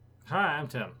Hi, I'm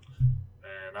Tim.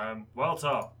 And I'm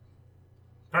Weltall.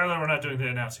 Apparently we're not doing the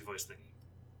announcy voice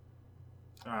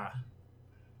thingy.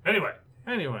 Anyway,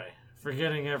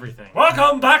 Forgetting everything.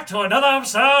 welcome back to another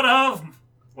episode of...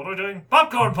 What are we doing?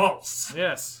 Popcorn Pulse!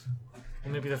 Yes.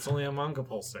 Well, maybe that's only a manga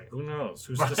pulse thing. Who knows?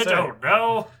 Who's to I say? don't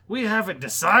know. We haven't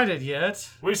decided yet.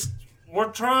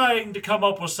 We're trying to come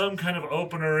up with some kind of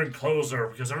opener and closer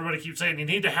because everybody keeps saying you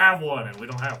need to have one, and we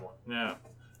don't have one. Yeah.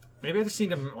 Maybe I just need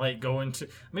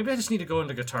to go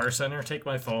into Guitar Center, take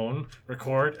my phone,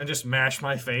 record, and just mash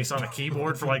my face on a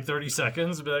keyboard for like 30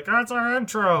 seconds and be like, that's our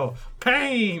intro.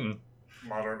 Pain.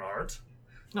 Modern art.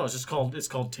 No, it's called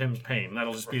Tim's Pain.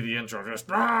 That'll just be the intro. Just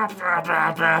blah, blah,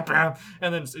 blah, blah, blah.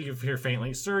 And then you hear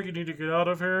faintly, sir, you need to get out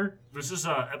of here. This is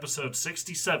episode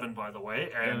 67, by the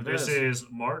way, and this is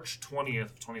March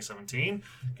 20th, 2017.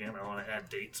 Again, I want to add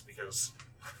dates because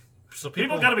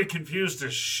people got to be confused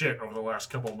as shit over the last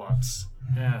couple months.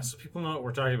 Yeah, so people know what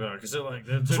we're talking about because they're like,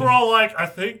 so we're all like, I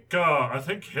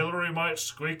think Hillary might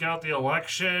squeak out the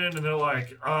election, and they're like,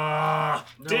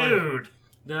 dude.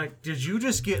 They're like, did you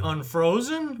just get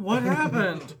unfrozen? What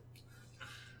happened?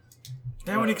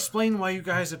 That would explain why you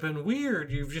guys have been weird.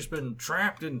 You've just been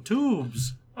trapped in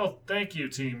tubes. Oh, thank you,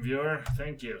 team viewer.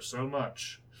 Thank you so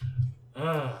much.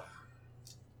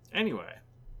 Anyway.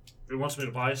 It wants me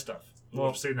to buy stuff. Well,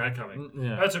 I've seen that coming.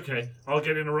 Yeah. That's okay. I'll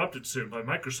get interrupted soon by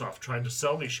Microsoft trying to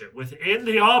sell me shit within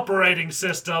the operating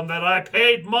system that I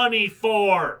paid money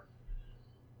for.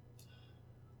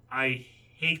 I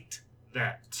hate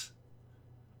that.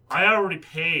 I already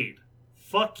paid.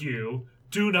 Fuck you.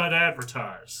 Do not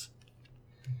advertise.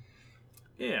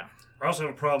 Yeah. I also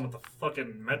have a problem with the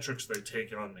fucking metrics they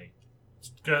take on me. It's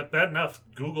bad enough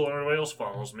Google and everybody else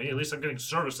follows me. At least I'm getting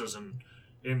services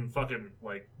in fucking,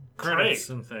 like, Credits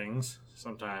trade. and things,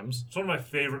 sometimes. It's one of my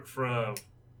favorite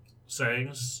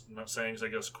sayings. Not sayings, I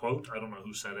guess, quote. I don't know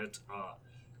who said it.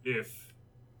 If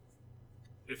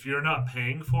you're not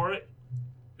paying for it,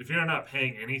 if you're not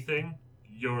paying anything,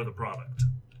 you're the product.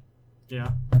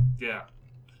 Yeah. Yeah.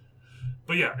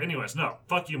 But yeah, anyways, no.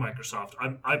 Fuck you, Microsoft.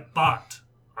 I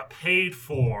paid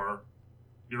for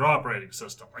your operating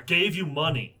system. I gave you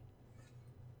money.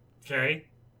 Okay?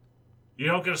 You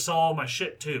don't get to sell all my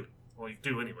shit, too. Well, you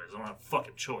do anyways. I don't have a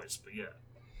fucking choice, but yeah.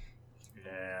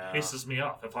 Yeah. It pisses me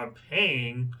off. If I'm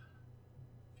paying,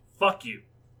 fuck you.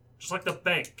 Just like the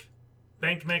bank.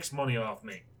 Bank makes money off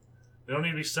me. They don't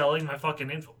need to be selling my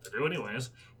fucking info. They do anyways.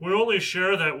 We only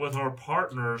share that with our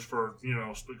partners for,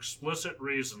 explicit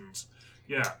reasons.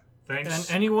 Yeah, thanks.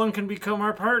 And anyone can become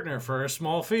our partner for a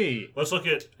small fee. Let's look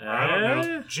at, I don't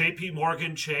know, JP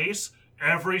Morgan Chase.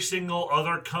 Every single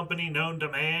other company known to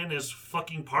man is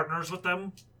fucking partners with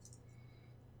them.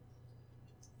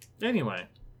 Anyway,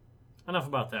 enough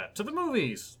about that. To the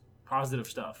movies. Positive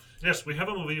stuff. Yes, we have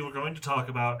a movie we're going to talk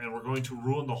about, and we're going to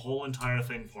ruin the whole entire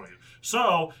thing for you.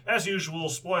 So, as usual,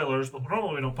 spoilers, but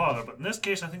normally we don't bother. But in this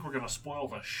case, I think we're going to spoil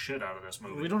the shit out of this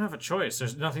movie. We don't have a choice.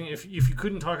 There's nothing. If you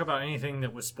couldn't talk about anything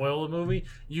that would spoil the movie,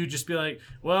 you'd just be like,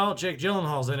 well, Jake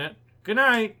Gyllenhaal's in it. Good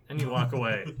night. And you walk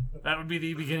away. That would be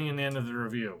the beginning and end of the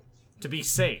review. To be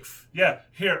safe. Yeah,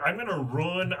 here, I'm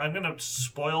going to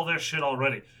spoil this shit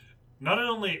already. Not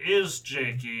only is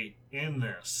Jakey in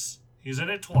this, he's in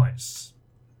it twice.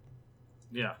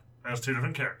 Yeah. As two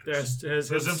different characters. As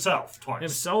himself twice.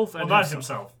 Himself and not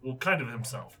himself. Well, kind of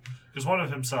himself. Because one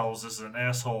of himself is an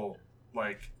asshole,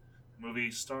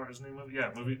 movie star, isn't he? Yeah,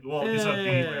 movie. Well, he's a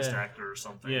B-list actor or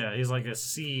something. Yeah, he's like a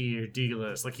C or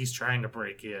D-list. Like he's trying to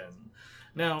break in.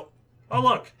 Now, oh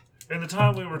look! In the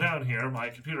time we were down here, my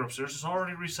computer upstairs is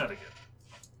already resetting it.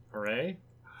 Hooray!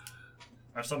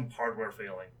 I have some hardware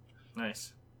failing.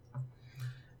 Nice.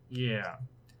 Yeah.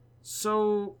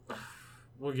 So,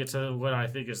 we'll get to what I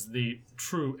think is the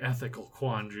true ethical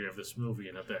quandary of this movie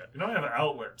in a bit. You know, I have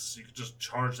outlets. You could just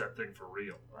charge that thing for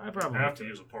real. I probably have to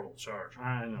use a portable charge.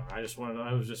 I know. I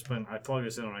plugged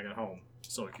this in when I got home,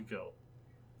 so it could go.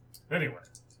 Anyway.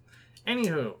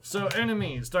 Anywho, so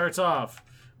Enemy starts off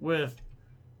with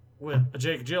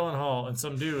Jake Gyllenhaal and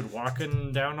some dude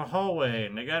walking down a hallway,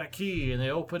 and they got a key, and they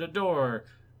open a door,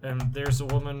 and there's a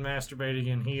woman masturbating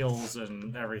in heels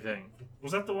and everything.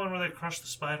 Was that the one where they crushed the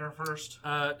spider first?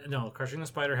 No, crushing the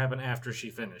spider happened after she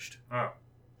finished. Oh.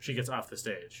 She gets off the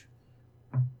stage.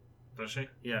 Does she?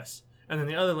 Yes. And then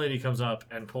the other lady comes up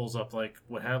and pulls up, what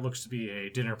looks to be a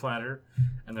dinner platter,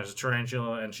 and there's a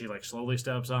tarantula, and she, slowly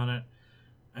steps on it,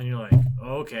 and you're like,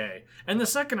 okay. And the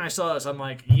second I saw this, I'm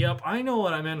like, yep, I know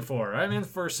what I'm in for. I'm in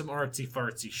for some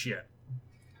artsy-fartsy shit.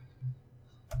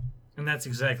 And that's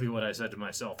exactly what I said to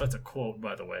myself. That's a quote,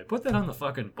 by the way. Put that on the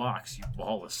fucking box, you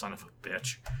lawless son of a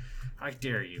bitch. I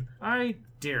dare you. I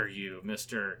dare you,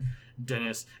 Mr.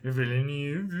 Dennis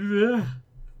Villeneuve.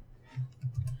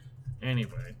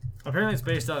 Anyway, apparently it's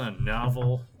based on a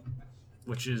novel,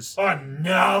 which is... A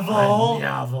novel? A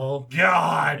novel.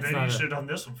 God, maybe you should have done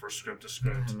this one for script to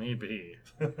script. Maybe.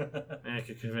 I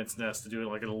could convince Ness to do it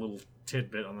like a little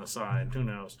tidbit on the side. Who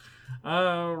knows?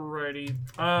 Alrighty.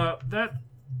 That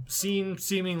scene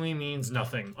seemingly means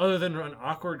nothing, other than an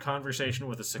awkward conversation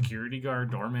with a security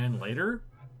guard doorman later.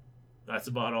 That's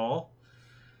about all.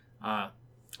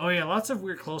 Oh yeah, lots of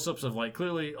weird close-ups of like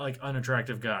clearly like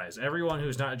unattractive guys. Everyone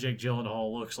who's not Jake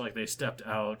Gyllenhaal looks like they stepped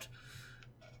out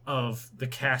of the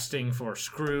casting for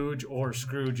Scrooge or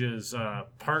Scrooge's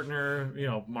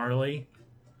partner, Marley,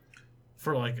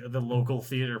 for like the local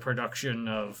theater production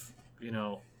of,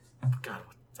 God,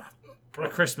 A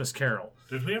Christmas Carol.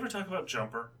 Did we ever talk about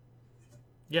Jumper?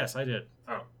 Yes, I did.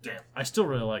 Oh, damn. I still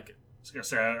really like it. I was gonna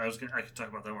say I could talk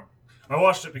about that one. I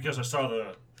watched it because I saw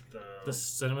the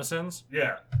Cinema Sins?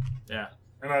 Yeah. Yeah.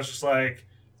 And I was just like,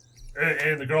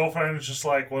 and the girlfriend was just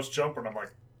like, what's Jumper? And I'm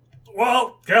like,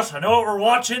 well, guess I know what we're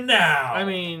watching now. I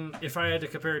mean, if I had to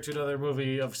compare it to another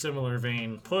movie of similar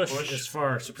vein, Push is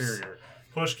far superior.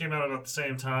 Push came out at the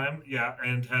same time, yeah,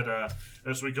 and had,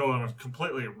 as we go on a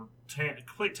complete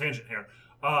tangent here,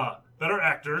 better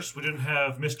actors. We didn't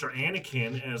have Mr.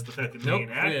 Anakin as the fucking main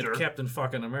actor. We had Captain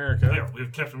fucking America. Yeah, we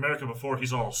had Captain America before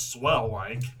he's all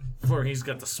swell-like. Before he's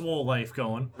got the swole life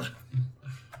going,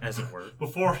 as it were.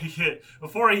 Before he hit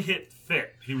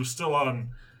fit, he was still on.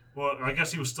 Well, I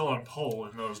guess he was still on pole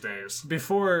in those days.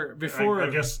 Before I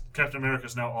guess Captain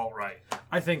America's now alt-right.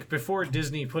 I think before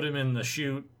Disney put him in the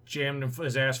chute, jammed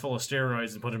his ass full of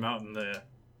steroids, and put him out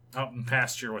in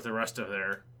pasture with the rest of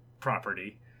their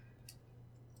property.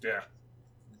 Yeah.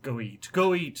 Go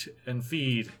eat, and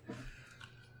feed.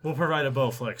 We'll provide a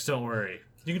Bowflex, don't worry.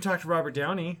 You can talk to Robert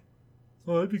Downey.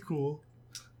 Oh, that'd be cool.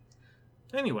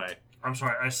 Anyway. I'm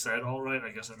sorry, I said alt-right. I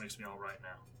guess that makes me alt-right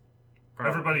now. Probably.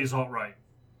 Everybody is alt-right.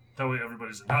 That way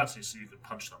everybody's a Nazi, so you can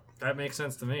punch them. That makes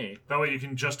sense to me. That way you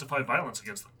can justify violence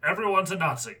against them. Everyone's a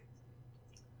Nazi.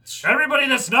 Everybody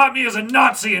that's not me is a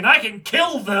Nazi, and I can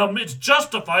kill them. It's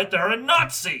justified they're a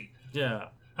Nazi. Yeah.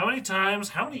 How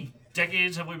many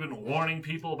decades have we been warning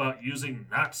people about using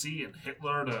Nazi and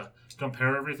Hitler to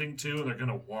compare everything to, and they're going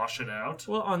to wash it out?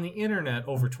 Well, on the internet,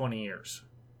 over 20 years.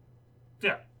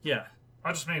 Yeah. Yeah.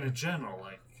 I just mean in general,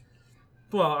 like...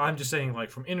 Well, I'm just saying, like,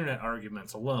 from internet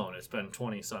arguments alone, it's been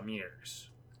 20-some years.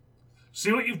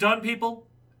 See what you've done, people?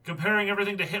 Comparing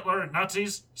everything to Hitler and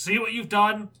Nazis? See what you've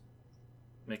done?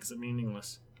 Makes it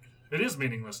meaningless. It is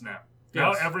meaningless now. Yes.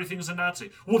 Now everything's a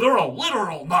Nazi. Well, they're a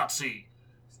literal Nazi!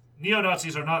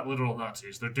 Neo-Nazis are not literal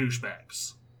Nazis. They're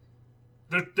douchebags.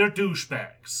 They're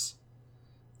douchebags.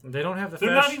 They don't have the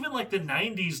They're not even like the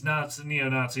 90s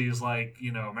neo-Nazis, like,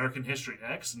 American History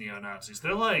X neo-Nazis.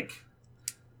 They're like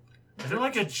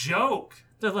a joke.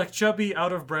 They're like chubby,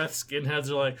 out-of-breath skinheads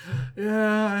are like,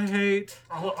 yeah, I hate...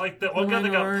 Like that one guy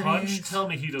that got punched, tell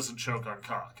me he doesn't choke on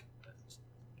cock.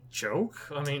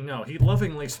 Choke? I mean, no, he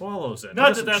lovingly swallows it.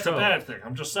 Not that that's a bad thing.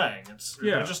 I'm just saying.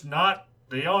 They're just not...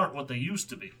 They aren't what they used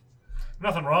to be.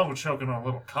 Nothing wrong with choking on a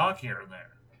little cock here and there.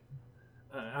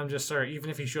 I'm just sorry. Even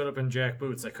if he showed up in jack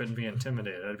boots, I couldn't be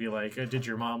intimidated. I'd be like, did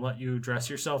your mom let you dress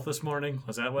yourself this morning?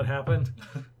 Was that what happened?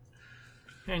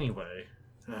 Anyway.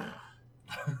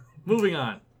 Moving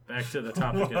on. Back to the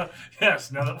topic.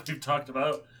 Yes, now that we've talked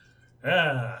about...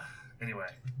 anyway.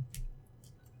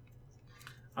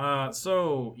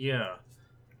 So, yeah.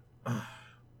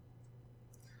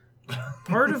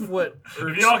 Part of what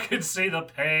irks... If y'all could see the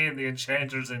pain the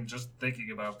enchanters in just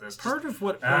thinking about this. Part of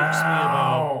what irks me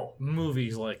about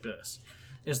movies like this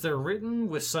is they're written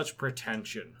with such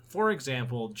pretension. For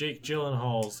example, Jake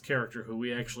Gyllenhaal's character, who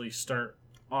we actually start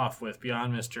off with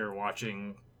beyond Mr.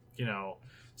 watching,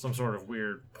 some sort of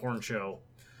weird porn show,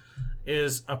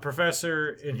 is a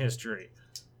professor in history.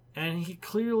 And he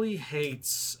clearly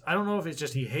hates... I don't know if it's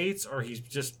just he hates or he's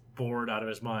just bored out of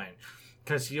his mind.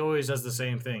 Because he always does the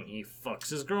same thing. He fucks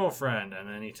his girlfriend, and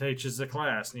then he teaches the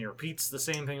class, and he repeats the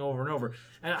same thing over and over.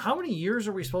 And how many years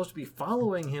are we supposed to be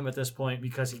following him at this point?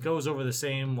 Because he goes over the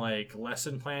same,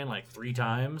 lesson plan, 3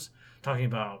 times. Talking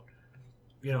about,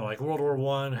 World War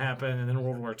I happened, and then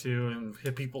World War II,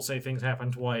 and people say things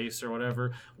happen twice, or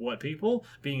whatever. What people?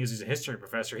 Being as he's a history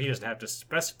professor, he doesn't have to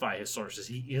specify his sources.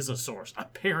 He is a source,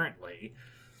 apparently.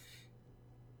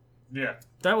 Yeah.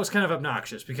 That was kind of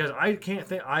obnoxious because I can't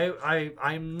think...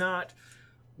 I'm not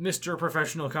Mr.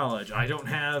 Professional College. I don't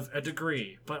have a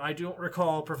degree, but I don't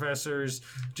recall professors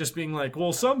just being like,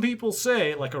 well, some people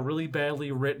say, like a really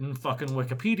badly written fucking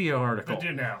Wikipedia article. I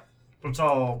do now. It's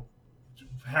all...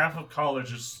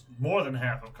 more than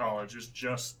half of college is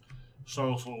just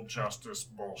social justice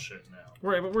bullshit now.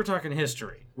 Right, but we're talking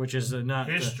history, which is not...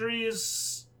 History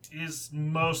is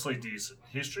mostly decent.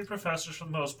 History professors, for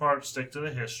the most part, stick to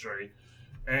the history.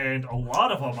 And a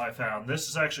lot of them, I found, this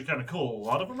is actually kind of cool, a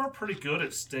lot of them are pretty good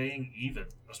at staying even,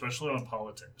 especially on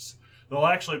politics. They'll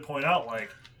actually point out,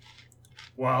 like,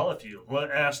 well, if you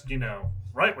ask,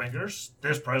 right-wingers,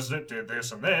 this president did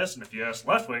this, and if you ask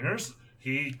left-wingers,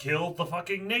 he killed the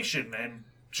fucking nation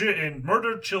and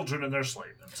murdered children in their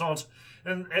sleep, and so on.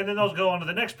 And then they'll go on to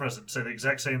the next president, say the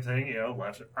exact same thing,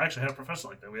 left. I actually had a professor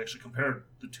like that. We actually compared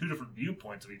the two different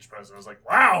viewpoints of each president. I was like,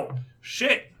 wow,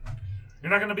 shit. You're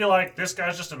not going to be like, this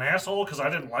guy's just an asshole because I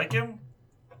didn't like him?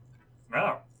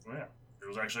 No. Yeah. It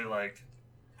was actually like...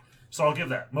 So I'll give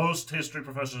that. Most history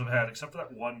professors have had, except for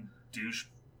that one douche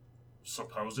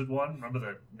supposed one. Remember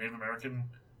the Native American,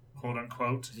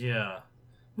 quote-unquote? Yeah.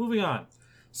 Moving on.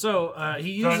 So,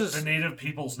 he uses... The native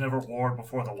peoples never warred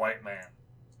before the white man.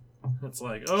 It's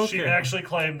like, okay. She actually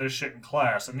claimed this shit in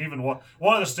class, and even one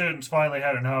of the students finally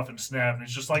had enough and snapped, and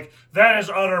he's just like, that is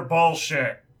utter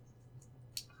bullshit.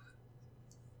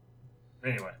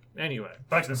 Anyway,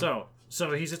 back to the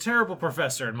so he's a terrible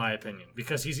professor in my opinion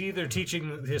because he's either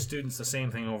teaching his students the same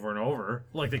thing over and over,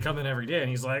 like they come in every day and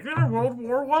he's like, World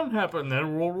War I happened,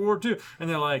 then World War II, and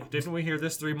they're like, didn't we hear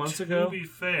this 3 months ago? To be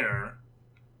fair,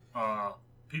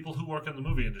 people who work in the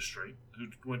movie industry who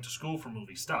went to school for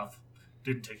movie stuff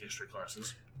didn't take history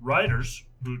classes. Writers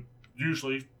who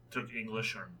usually took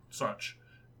English or such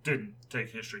didn't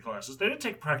take history classes. They didn't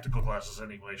take practical classes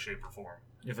in any way, shape, or form.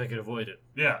 If they could avoid it.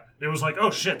 Yeah. It was like,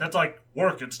 oh shit, that's like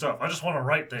work and stuff. I just want to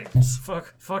write things.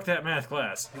 Fuck that math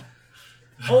class.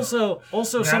 Also math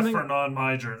something for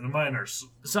non-minors.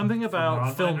 Something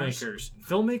about filmmakers.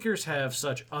 Filmmakers have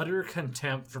such utter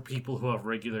contempt for people who have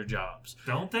regular jobs.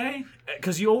 Don't they?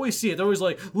 Because you always see it. They're always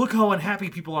like, look how unhappy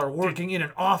people are working in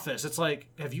an office. It's like,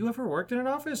 have you ever worked in an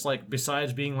office? Like,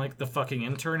 besides being like the fucking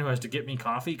intern who has to get me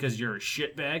coffee because you're a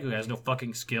shitbag who has no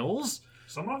fucking skills?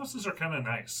 Some offices are kind of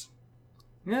nice.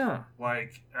 Yeah.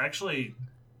 Like, actually,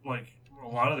 like, a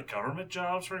lot of the government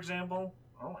jobs, for example...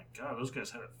 Oh my god, those guys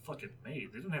had it fucking made.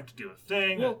 They didn't have to do a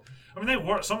thing. Well, I mean, they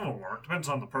work. Some of them work. Depends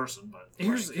on the person, but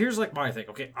here's like my thing.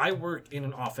 Okay, I work in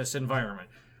an office environment,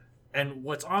 and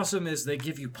what's awesome is they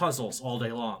give you puzzles all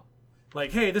day long.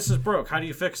 Like, hey, this is broke. How do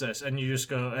you fix this? And you just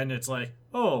go, and it's like,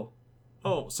 oh,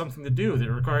 something to do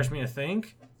that requires me to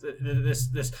think.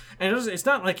 This, and it's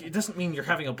not like, it doesn't mean you're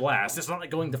having a blast. It's not like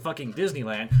going to fucking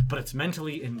Disneyland, but it's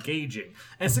mentally engaging.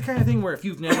 And it's the kind of thing where if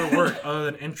you've never worked other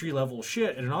than entry-level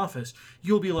shit in an office,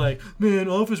 you'll be like, man,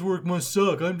 office work must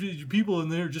suck. People in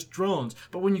there are just drones.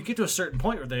 But when you get to a certain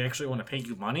point where they actually want to pay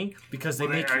you money because they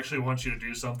actually want you to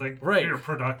do something, right? You're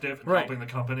productive and helping the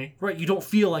company, right? You don't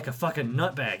feel like a fucking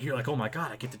nutbag. You're like, oh my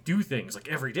god, I get to do things like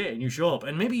every day, and you show up,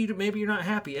 and maybe you're not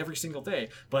happy every single day,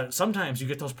 but sometimes you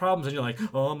get those problems, and you're like,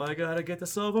 oh my god, I get to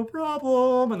solve a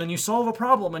problem, and then you solve a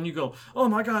problem, and you go, oh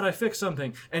my god, I fixed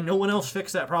something, and no one else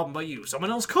fixed that problem but you.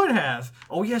 Someone else could have.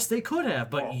 Oh yes, they could have,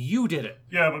 but you did it.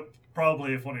 Yeah, but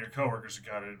probably if one of your coworkers had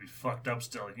got it, it'd be fucked up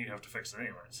still, and you'd have to fix it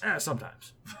anyways.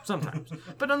 Sometimes.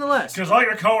 But nonetheless. Because all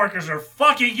your coworkers are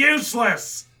fucking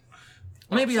useless!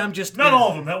 Maybe I'm just... Not all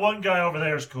of them. That one guy over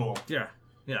there is cool. Yeah.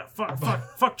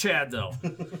 Fuck Chad, though.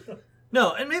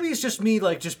 No, and maybe it's just me,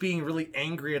 like, just being really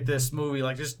angry at this movie.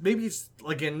 Like, just, maybe it's,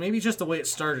 again, maybe just the way it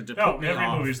started to put me off.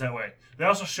 Every movie's that way. They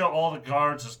also show all the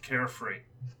guards as carefree.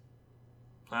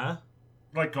 Huh?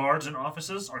 Like, guards in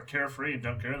offices are carefree and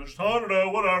don't care. They're just, I don't know,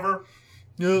 whatever.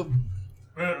 Yep.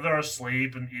 They're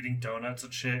asleep and eating donuts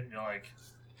and shit, and you're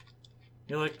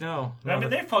like, no. I mean,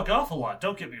 they fuck off a lot,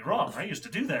 don't get me wrong. I used to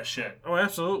do that shit. Oh,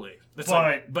 absolutely.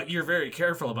 But you're very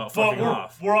careful about fucking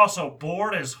off. We're also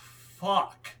bored as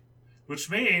fuck. Which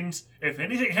means, if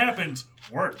anything happens,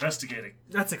 we're investigating.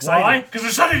 That's exciting. Why? Because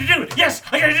there's something to do. Yes,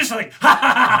 I gotta do something. Ha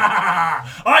ha ha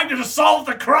ha! I'm gonna solve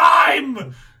the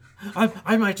crime!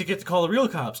 I might get to call the real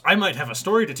cops. I might have a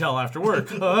story to tell after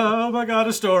work. Oh my god,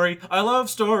 a story. I love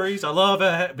stories. I love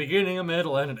a beginning, a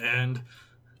middle, and an end.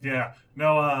 Yeah.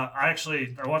 No, I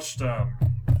watched,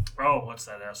 what's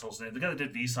that asshole's name? The guy that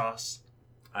did Vsauce.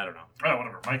 I don't know. Oh,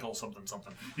 whatever. Michael something.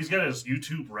 He's got his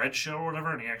YouTube Red Show or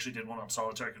whatever, and he actually did one on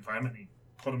solitary confinement. He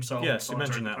put himself in solitary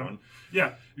mentioned that one.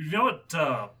 Yeah. You know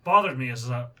what bothered me is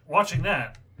watching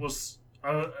that was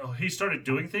he started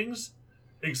doing things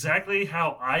exactly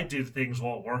how I did things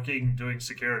while working doing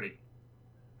security.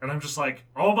 And I'm just like,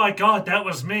 oh my god, that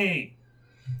was me!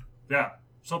 Yeah.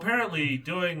 So apparently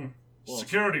doing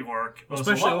security work was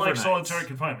a lot like solitary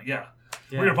confinement. Yeah.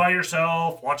 Where you're by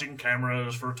yourself, watching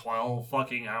cameras for 12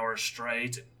 fucking hours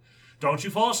straight. Don't you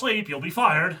fall asleep, you'll be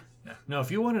fired. Yeah. No,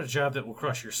 if you wanted a job that will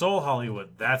crush your soul,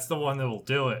 Hollywood, that's the one that will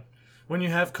do it. when you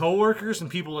have coworkers and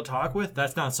people to talk with,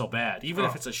 that's not so bad. Even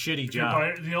if it's a shitty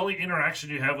job. The only interaction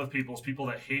you have with people is people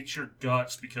that hate your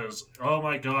guts because, oh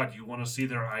my god, you want to see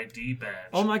their ID badge.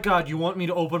 Oh my god, you want me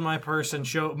to open my purse and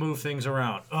move things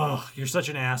around. Ugh, you're such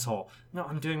an asshole. No,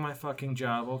 I'm doing my fucking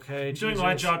job, okay? I'm doing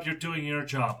my job, you're doing your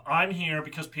job. I'm here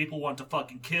because people want to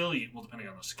fucking kill you. Well, depending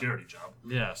on the security job.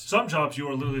 Yes. Some jobs you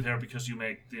are literally there because you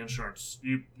make the insurance.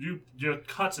 Your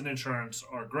cuts in insurance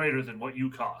are greater than what you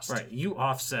cost. Right, you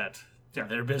offset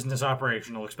their business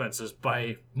operational expenses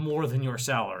by more than your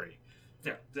salary.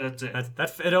 Yeah, that's it.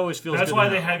 It always feels That's good why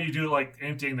to they know. have you do, like,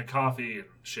 emptying the coffee and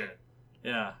shit.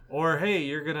 Yeah. Or, hey,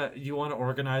 you want to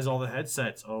organize all the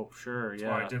headsets. Oh, sure, yeah.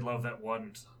 Well, I did love that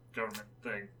one government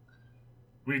thing.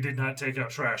 We did not take out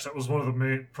trash. That was one of the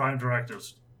main prime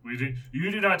directives. You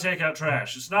do not take out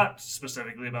trash. It's not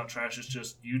specifically about trash. It's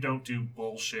just you don't do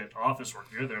bullshit office work.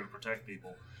 You're there to protect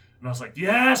people. And I was like,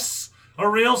 yes! A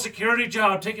real security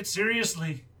job. Take it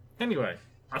seriously. Anyway.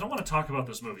 I don't want to talk about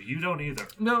this movie. You don't either.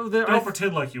 No, don't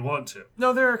pretend like you want to.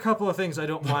 No, there are a couple of things I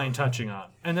don't mind touching on.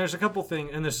 And there's a couple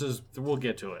things, and we'll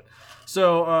get to it.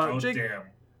 So, Jake... damn.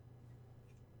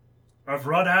 I've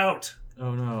run out.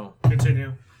 Oh, no.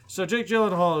 Continue. So Jake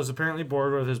Gyllenhaal is apparently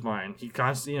bored with his mind. He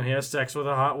constantly, he has sex with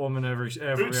a hot woman every it's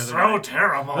other so night.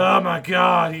 Terrible. Oh my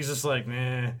god, he's just like,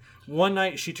 nah. One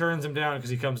night she turns him down because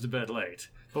he comes to bed late.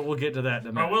 But we'll get to that in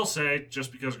a minute. I will say,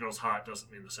 just because a girl's hot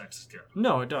doesn't mean the sex is good.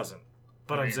 No, it doesn't.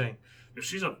 But I'm saying... If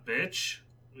she's a bitch...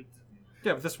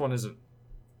 Yeah, but this one isn't.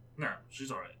 No, she's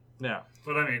alright. Yeah.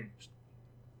 But I mean...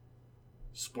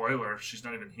 Spoiler, she's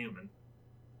not even human.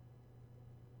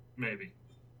 Maybe.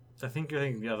 I think you're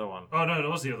thinking the other one. Oh, no, it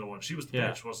was the other one. She was the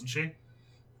bitch, wasn't she?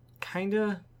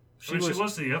 Kinda. She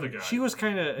was the other guy. She was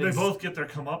kinda... They both get their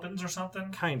comeuppance or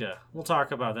something? Kinda. We'll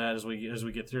talk about that as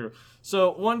we get through.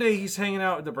 So, one day he's hanging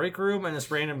out in the break room, and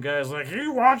this random guy's like,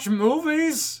 you watch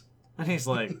movies? And he's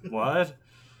like, what?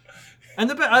 And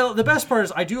the best part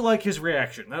is, I do like his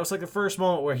reaction. That was like the first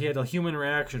moment where he had a human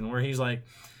reaction, where he's like,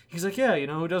 yeah,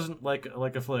 who doesn't like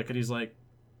a flick? And he's like,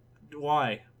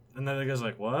 why? And then the guy's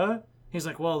like, what? He's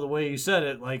like, well, the way you said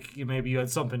it, like, maybe you had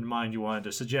something in mind you wanted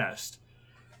to suggest.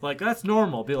 Like, that's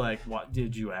normal. Be like, what,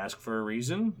 did you ask for a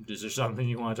reason? Is there something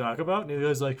you want to talk about? And the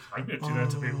guy's like... I'm going to do that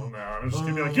to people now. I'm just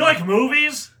going to be like, you like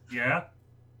movies? Yeah.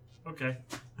 Okay.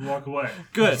 Walk away.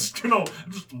 Good.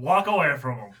 Just walk away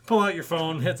from them. Pull out your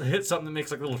phone, hit something that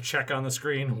makes like a little check on the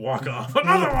screen, walk off.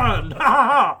 Another one! Ha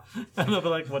ha ha! And they'll be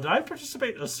like, well, did I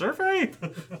participate in a survey?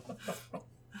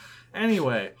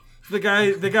 Anyway... The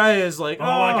guy is like, oh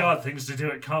my god, things to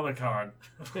do at Comic-Con.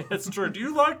 It's true. Do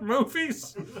you like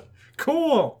movies?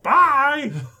 Cool.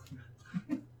 Bye.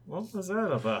 What was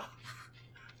that about?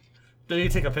 Do you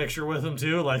take a picture with him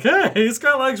too? Like, hey, this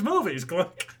guy likes movies.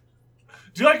 Click.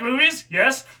 Do you like movies?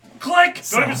 Yes. Click.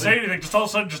 Selfie. Don't even say anything. Just all of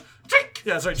a sudden, just chick.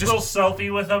 Yeah, sorry. Just a little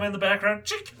selfie with him in the background,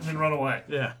 chick, and then run away.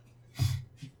 Yeah.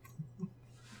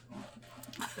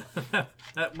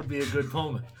 That would be a good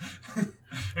moment.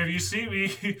 If you see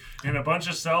me in a bunch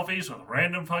of selfies with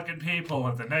random fucking people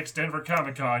at the next Denver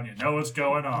Comic Con, you know what's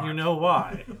going on. You know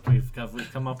why. We've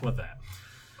come up with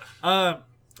that.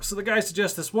 So the guy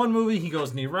suggests this one movie. He goes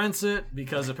and he rents it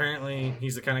because apparently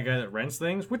he's the kind of guy that rents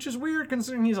things, which is weird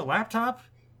considering he's a laptop.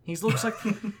 He looks like...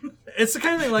 It's the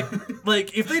kind of thing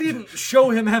like if they didn't show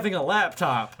him having a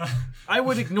laptop, I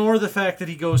would ignore the fact that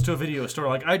he goes to a video store.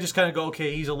 Like, I just kind of go,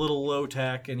 okay, he's a little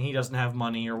low-tech and he doesn't have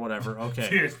money or whatever. Okay.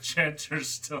 Dude, Chanter's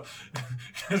still...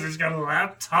 Because he's got a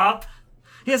laptop?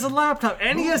 He has a laptop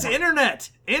and he has internet.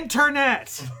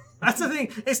 Internet! That's the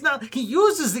thing. It's not... He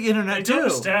uses the internet, too. They don't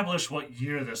establish what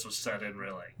year this was set in,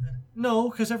 really. No,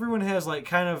 because everyone has, like,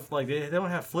 kind of, like, they don't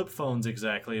have flip phones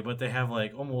exactly, but they have,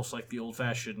 like, almost like the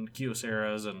old-fashioned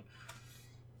Kioseras and...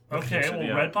 Okay, well,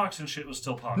 Redbox and shit was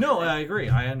still popular. No, I agree.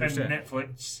 I understand. And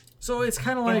Netflix. So it's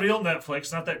kind of like... The real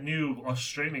Netflix, not that new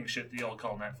streaming shit that y'all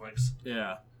call Netflix.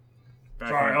 Yeah.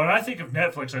 Sorry, when I think of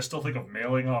Netflix, I still think of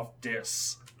mailing off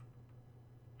discs.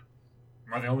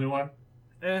 Am I the only one?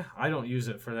 I don't use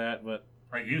it for that, but...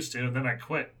 I used to, and then I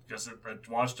quit, because I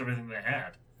watched everything they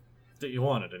had. That you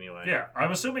wanted, anyway. Yeah,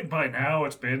 I'm assuming by now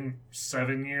it's been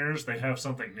 7 years, they have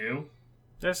something new.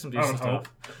 There's some decent stuff.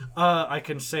 I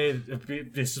can say,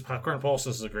 this is Popcorn Pulse,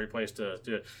 this is a great place to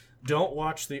do it. Don't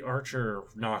watch the Archer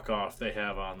knockoff they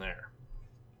have on there.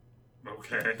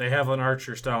 Okay. They have an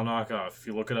Archer-style knockoff. If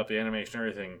you look it up, the animation and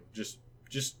everything, just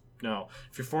no.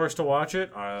 If you're forced to watch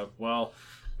it,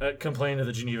 complain to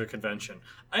the Geneva Convention.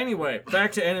 Anyway,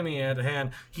 back to Enemy at Hand.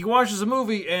 He watches a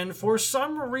movie, and for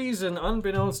some reason,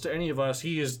 unbeknownst to any of us,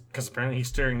 because apparently he's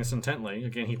staring this intently.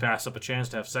 Again, he passed up a chance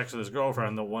to have sex with his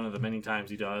girlfriend, though one of the many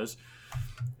times he does.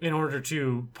 in order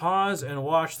to pause and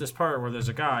watch this part where there's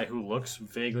a guy who looks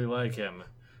vaguely like him.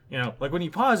 You know, like when he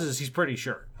pauses, he's pretty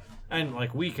sure. And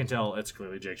like we can tell, it's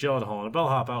clearly Jake Gyllenhaal in a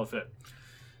bellhop outfit.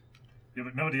 Yeah,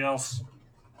 but nobody else.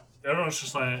 Everyone's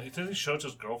just like, did he show it to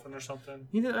his girlfriend or something?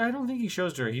 I don't think he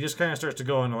shows to her. He just kind of starts to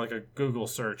go into like a Google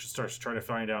search and starts to try to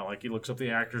find out. Like he looks up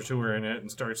the actors who are in it and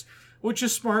starts, which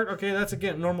is smart. Okay, that's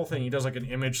again normal thing. He does like an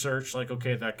image search. Like,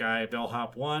 okay, that guy,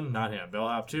 bellhop 1, not him.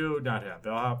 Bellhop 2, not him.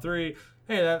 Bellhop 3,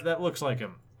 hey, that looks like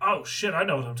him. Oh shit, I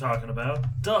know what I'm talking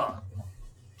about. Duh.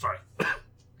 Sorry.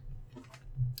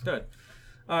 Good.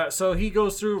 So he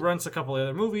goes through, rents a couple of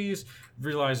other movies,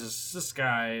 realizes this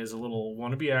guy is a little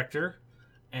wannabe actor.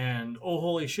 And, oh,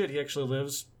 holy shit, he actually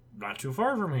lives not too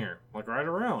far from here. Like, right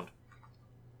around.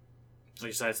 So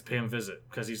he decides to pay him a visit.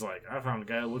 Because he's like, I found a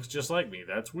guy that looks just like me.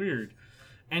 That's weird.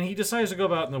 And he decides to go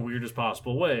about in the weirdest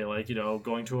possible way. Like, you know,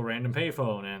 going to a random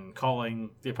payphone and calling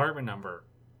the apartment number.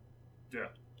 Yeah.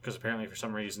 Because apparently, for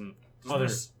some reason,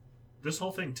 This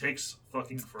whole thing takes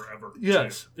fucking forever.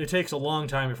 Yes. It takes a long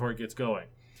time before it gets going.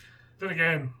 Then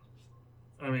again...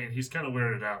 I mean, he's kind of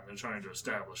weirded out and they're trying to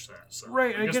establish that. So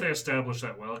right, I guess they established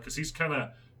that well, because he's kind of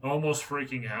almost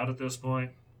freaking out at this point.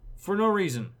 For no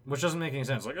reason, which doesn't make any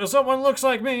sense. Like, oh, someone looks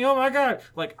like me, oh my god!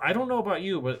 Like, I don't know about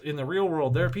you, but in the real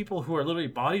world, there are people who are literally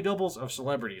body doubles of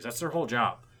celebrities. That's their whole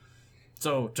job.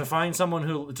 So, to find someone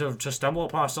who, to stumble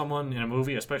upon someone in a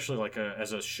movie, especially like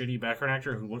as a shitty background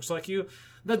actor who looks like you,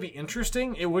 that'd be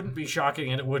interesting. It wouldn't be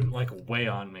shocking and it wouldn't like weigh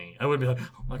on me. I would be like,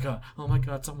 oh my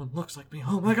god, someone looks like me,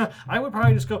 oh my god. I would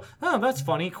probably just go, oh, that's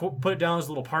funny, put it down as a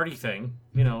little party thing,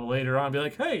 you know, later on, be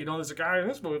like, hey, you know, there's a guy in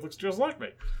this movie who looks just like me.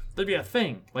 That'd be a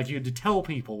thing. Like, you had to tell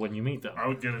people when you meet them. I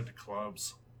would get into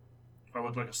clubs. If I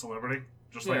looked like a celebrity,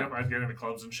 just like him, I'd get into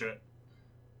clubs and shit.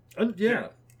 Yeah,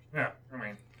 I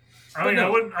mean... I don't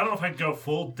know if I'd go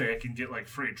full dick and get, like,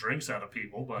 free drinks out of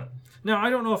people, but... Now, I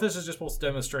don't know if this is just supposed to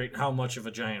demonstrate how much of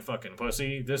a giant fucking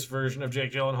pussy this version of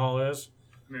Jake Gyllenhaal is.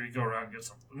 Maybe go around and get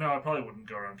some... No, I probably wouldn't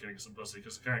go around getting some pussy,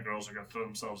 because the kind of girls are going to throw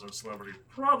themselves at a celebrity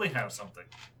probably have something.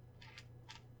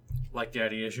 Like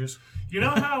daddy issues? You know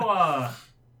how, I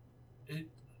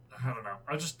don't know.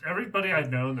 Everybody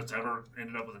I've known that's ever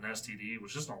ended up with an STD,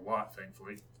 which isn't a lot,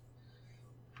 thankfully...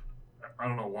 I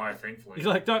don't know why, thankfully.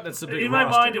 You're like, that's the big In my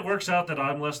mind, it works out that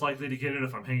I'm less likely to get it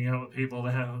if I'm hanging out with people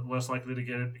that have less likely to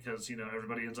get it because, you know,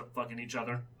 everybody ends up fucking each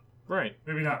other. Right.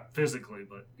 Maybe not physically,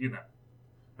 but, you know.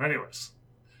 Anyways.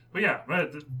 But yeah,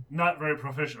 not very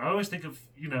proficient. I always think of,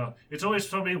 you know, it's always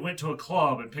somebody went to a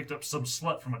club and picked up some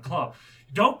slut from a club.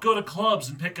 Don't go to clubs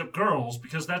and pick up girls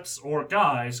or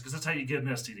guys, because that's how you get an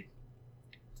STD.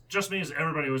 Just means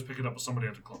everybody was picking up with somebody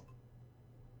at the club.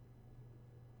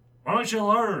 Why don't you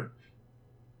learn?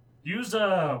 Use,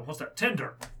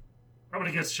 Tinder.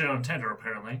 Nobody gets shit on Tinder,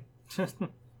 apparently.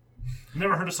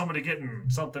 Never heard of somebody getting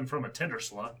something from a Tinder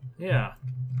slut. Yeah.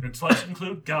 And sluts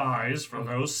include guys, for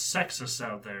those sexists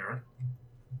out there.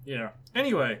 Yeah.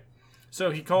 Anyway, so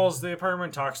he calls the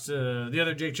apartment, talks to the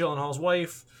other Jake Gyllenhaal's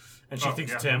wife, and she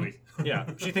thinks it's him.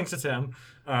 Yeah, she thinks it's him.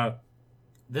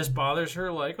 This bothers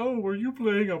her, like, oh, were you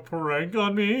playing a prank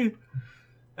on me?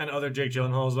 And other Jake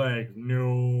Gyllenhaal's like,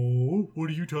 no, what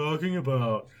are you talking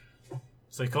about?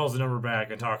 So he calls the number back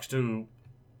and talks to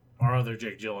our other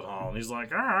Jake Gyllenhaal, and he's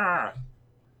like,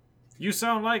 you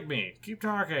sound like me. Keep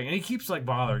talking. And he keeps, like,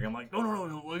 bothering him, like,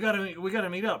 no, we gotta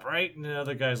meet up, right? And the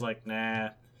other guy's like, nah.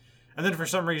 And then for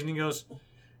some reason he goes,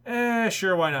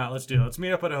 sure, why not? Let's do it. Let's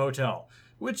meet up at a hotel.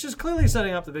 Which is clearly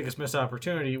setting up the biggest missed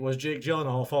opportunity was Jake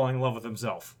Gyllenhaal falling in love with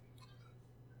himself.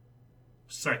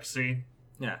 Sexy.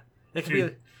 Yeah. It could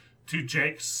be... Two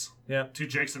Jakes. Yeah. Two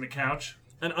Jakes on the couch.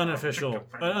 An unofficial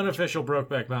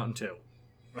Brokeback Mountain 2.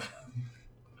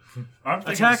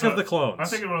 Attack of the Clones. I'm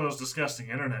thinking one of those disgusting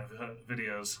internet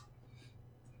videos.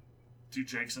 Two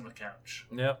Jakes on the couch.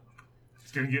 Yep.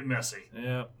 It's gonna get messy.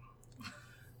 Yep.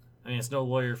 I mean, it's no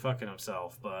lawyer fucking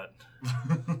himself, but...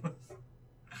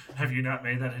 Have you not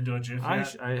made that into a GIF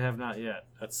yet? I have not yet.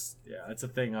 That's a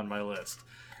thing on my list.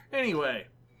 Anyway.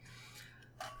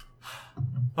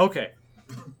 Okay.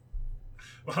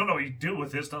 Well, I don't know what you do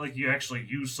with it. It's not like you actually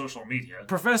use social media.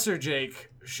 Professor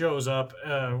Jake shows up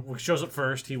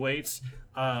first. He waits.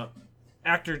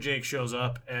 Actor Jake shows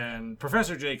up, and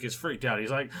Professor Jake is freaked out. He's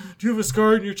like, do you have a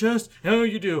scar in your chest? Oh,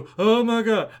 you do. Oh, my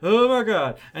God. Oh, my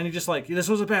God. And he just like, this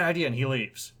was a bad idea, and he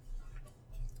leaves.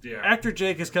 Yeah. Actor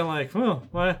Jake is kind of like, well,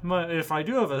 if I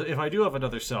do have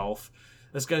another self,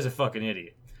 this guy's a fucking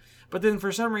idiot. But then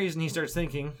for some reason he starts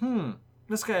thinking,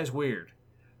 this guy's weird.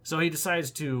 So he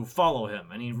decides to follow him,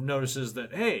 and he notices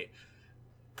that, hey,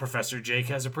 Professor Jake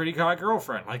has a pretty hot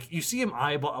girlfriend. Like, you see him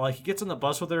eyeball, like, he gets on the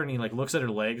bus with her and he, like, looks at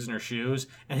her legs and her shoes,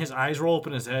 and his eyes roll up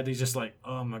in his head. He's just like,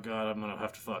 oh my god, I'm gonna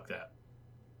have to fuck that.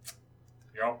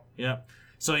 Yep. Yep.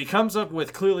 So he comes up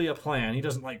with clearly a plan. He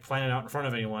doesn't, like, plan it out in front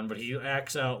of anyone, but he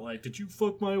acts out like, did you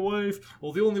fuck my wife?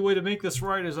 Well, the only way to make this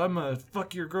right is I'm gonna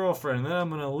fuck your girlfriend, and then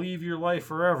I'm gonna leave your life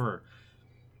forever.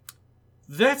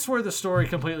 That's where the story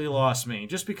completely lost me.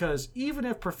 Just because even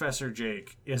if Professor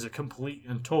Jake is a complete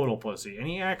and total pussy, and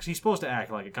he's supposed to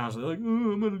act like it constantly, like,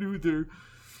 oh, I'm gonna do it there.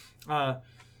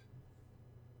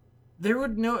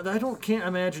 Can't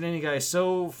imagine any guy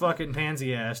so fucking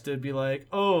pansy-assed to be like,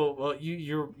 oh, well,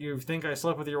 you think I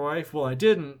slept with your wife? Well, I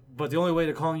didn't, but the only way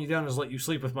to calm you down is let you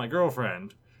sleep with my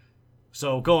girlfriend.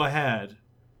 So go ahead.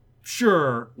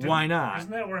 Sure, why not?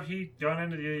 Isn't that where he got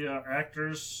into the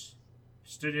actors'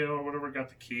 studio or whatever, got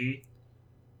the key,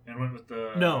 and went with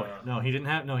the... No, he didn't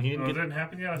have... No, he didn't it didn't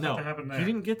happen yet? I thought that happened there. He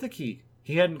didn't get the key.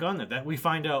 He hadn't gone there. That we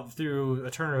find out through a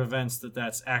turn of events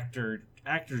that's actor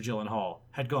Gyllenhaal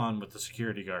had gone with the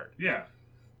security guard. Yeah.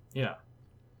 Yeah.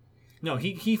 No,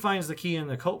 he finds the key in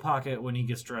the coat pocket when he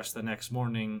gets dressed the next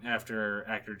morning after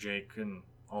actor Jake and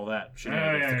all that shit.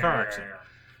 The car accident.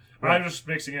 Right. I'm just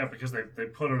mixing it up because they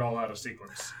put it all out of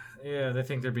sequence. Yeah, they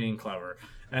think they're being clever.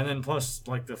 And then plus,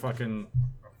 like, the fucking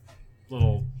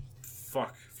little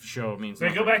fuck show means They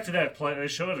nothing. go back to that play. They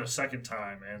show it a second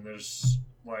time, and there's,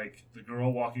 like, the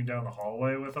girl walking down the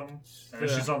hallway with them, and then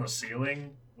she's on the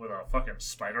ceiling with a fucking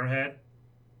spider head.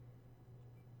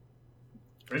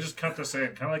 They just cut this in,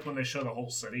 kind of like when they show the whole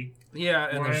city. Yeah,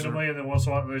 and randomly, and then once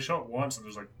in a while, they show it once, and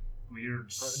there's, like, weird...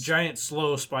 giant,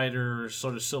 slow spider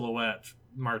sort of silhouette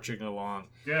marching along.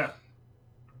 Yeah.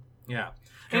 Yeah.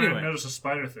 Anyway. Notice a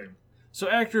spider thing. So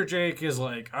actor Jake is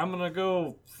like, I'm gonna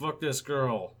go fuck this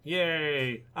girl.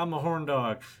 Yay! I'm a horn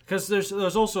dog. Because there's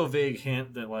also a vague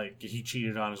hint that, like, he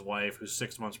cheated on his wife who's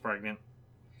 6 months pregnant.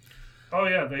 Oh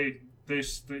yeah, they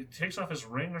takes off his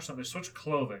ring or something. They switch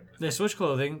clothing. They switch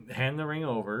clothing, hand the ring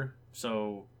over.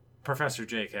 So Professor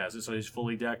Jake has it, so he's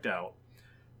fully decked out.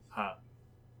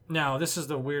 Now this is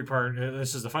the weird part.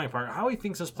 This is the funny part. How he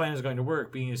thinks this plan is going to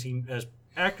work, being as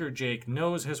actor Jake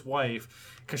knows his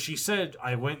wife, because she said,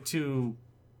 I went to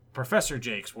Professor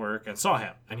Jake's work and saw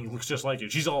him, and he looks just like you.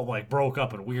 She's all, like, broke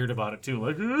up and weird about it too,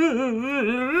 like,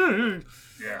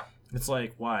 yeah. It's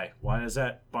like, why? Why is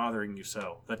that bothering you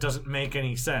so? That doesn't make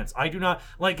any sense. I do not...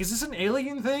 Like, is this an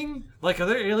alien thing? Like, are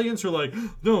there aliens who are like,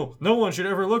 no one should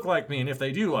ever look like me, and if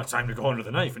they do, it's time to go under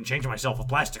the knife and change myself with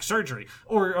plastic surgery?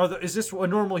 Or is this a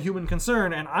normal human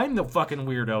concern, and I'm the fucking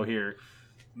weirdo here?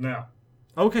 No.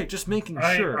 Okay, just making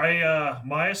sure.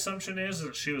 My assumption is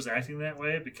that she was acting that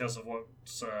way because of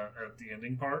what's at the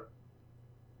ending part.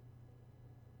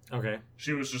 Okay.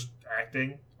 She was just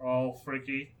acting all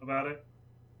freaky about it.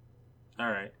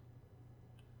 Alright.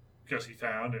 Because he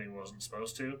found, and he wasn't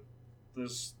supposed to,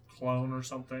 this clone or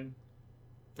something.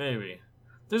 Maybe.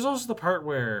 There's also the part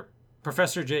where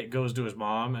Professor Jake goes to his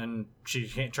mom, and she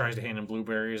tries to hand him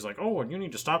blueberries, like, oh, and you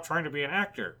need to stop trying to be an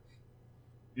actor.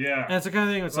 Yeah. And it's the kind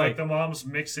of thing that's like... the mom's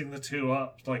mixing the two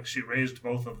up, like she raised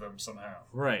both of them somehow.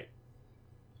 Right.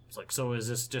 It's like, so is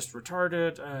this just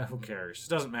retarded? Who cares? It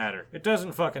doesn't matter. It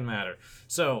doesn't fucking matter.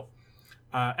 So...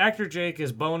 actor Jake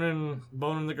is boning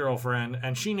the girlfriend,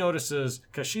 and she notices,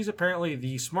 because she's apparently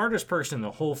the smartest person in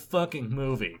the whole fucking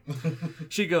movie.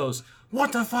 She goes,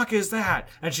 what the fuck is that?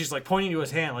 And she's like pointing to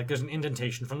his hand like there's an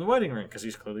indentation from the wedding ring, because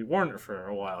he's clearly worn it for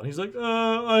a while. And he's like,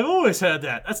 I've always had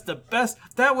that. That's the best.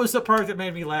 That was the part that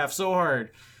made me laugh so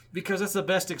hard, because that's the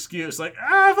best excuse. Like,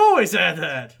 I've always had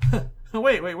that.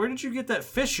 Wait, where did you get that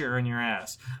fissure in your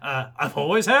ass? I've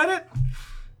always had it?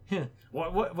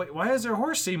 Why is there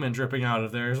horse semen dripping out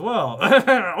of there as well?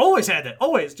 Always had that.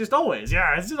 Always. Just always.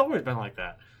 Yeah, it's just always been like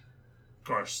that. Of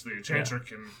course, the enchanter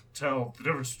can tell the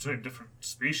difference between different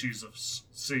species of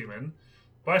semen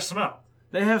by smell.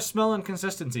 They have smell and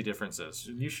consistency differences.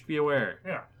 You should be aware.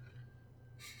 Yeah.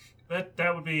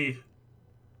 That would be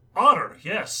otter.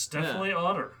 Yes, definitely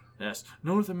otter. Yes.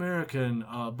 North American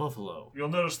buffalo. You'll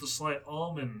notice the slight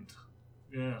almond.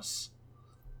 Yes.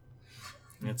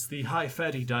 It's the high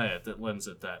fatty diet that lends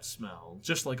it that smell.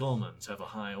 Just like almonds have a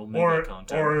high omega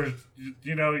content. Or,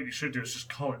 you know what you should do is just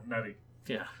call it nutty.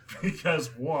 Yeah.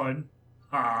 Because one,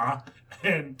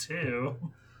 and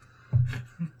two,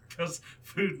 because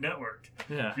Food Network.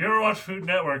 Yeah. If you ever watch Food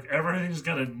Network, everything's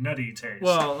got a nutty taste.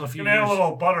 Well, you can add a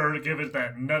little butter to give it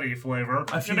that nutty flavor.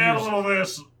 You can add a little of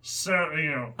this,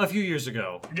 A few years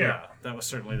ago. Yeah. That was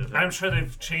certainly the thing. I'm sure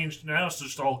they've changed. Now it's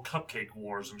just all cupcake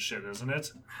wars and shit, isn't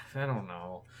it? I don't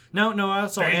know. No,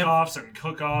 that's all. Bake-offs and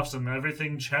cook-offs and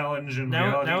everything challenge and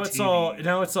reality now it's TV.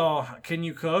 Now it's all. Can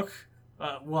you cook?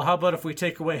 Well, how about if we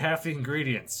take away half the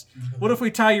ingredients? What if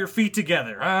we tie your feet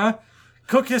together, huh?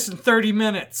 Cook this in 30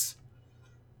 minutes.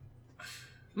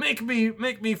 Make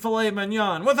me filet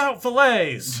mignon without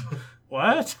fillets.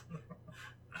 What?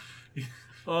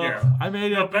 Yeah. I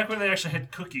made it. Back when they actually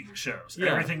had cooking shows,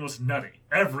 Yeah. everything was nutty.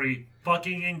 Every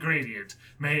fucking ingredient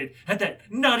had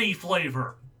that nutty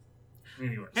flavor.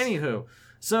 Anywho,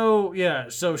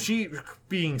 so she,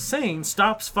 being sane,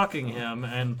 stops fucking him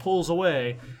and pulls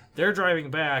away. They're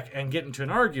driving back and get into an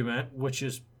argument, which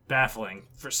is baffling.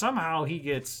 For somehow he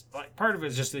gets, like, part of it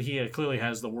is just that he clearly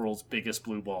has the world's biggest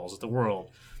blue balls of the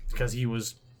world because he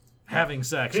was having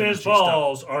sex. His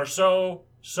balls are so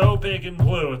big and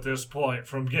blue at this point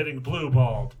from getting blue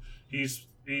balled. He's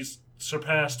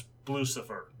surpassed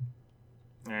Lucifer.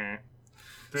 So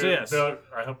yes.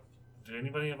 I hope. Did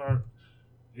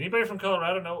anybody from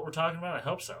Colorado know what we're talking about? I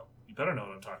hope so. You better know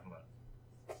what I'm talking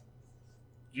about.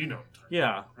 You know what I'm talking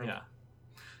about. Yeah.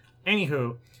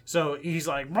 Anywho, so he's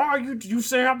like, "Rah, you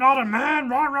say I'm not a man,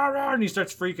 rah, rah, rah," and he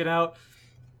starts freaking out.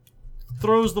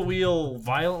 Throws the wheel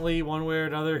violently one way or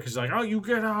another because like, "Oh, you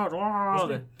get out!"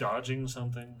 Wasn't he dodging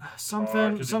something?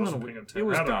 Something. It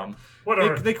was dumb.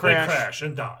 Whatever. They crash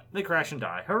and die. They crash and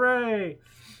die. Hooray!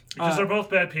 Because they're both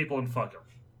bad people and fuck them.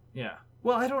 Yeah.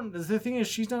 Well, the thing is,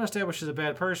 she's not established as a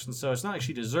bad person, so it's not like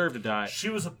she deserved to die. She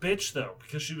was a bitch, though,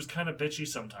 because she was kind of bitchy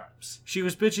sometimes. She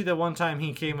was bitchy the one time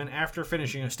he came in after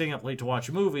finishing and staying up late to watch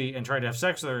a movie and tried to have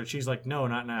sex with her, and she's like, "No,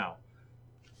 not now."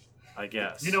 I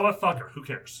guess. You know what? Fuck her. Who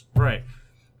cares? Right.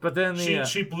 But then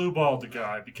she blue-balled the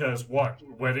guy because what?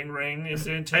 Wedding ring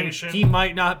indentation? And he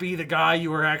might not be the guy you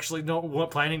were actually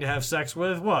planning to have sex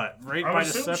with. What? Right? I would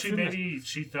assume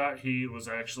she thought he was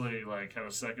actually like had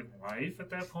a second life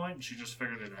at that point, and she just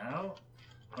figured it out.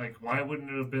 Like, why wouldn't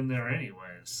it have been there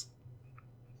anyways?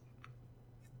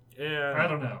 Yeah. I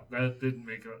don't know. That didn't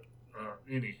make a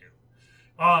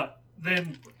anywho.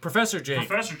 Then Professor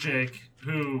Jake,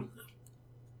 who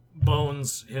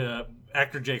bones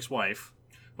actor Jake's wife.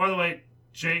 By the way,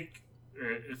 Jake,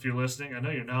 if you're listening, I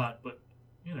know you're not, but,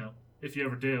 you know, if you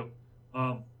ever do,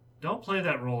 don't play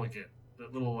that role again.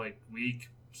 That little, like, weak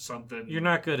something. You're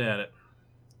not good at it.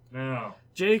 No.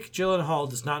 Jake Gyllenhaal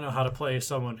does not know how to play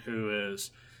someone who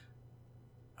is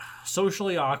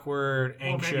socially awkward,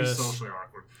 anxious. Well, maybe socially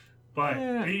awkward.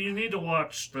 But you need to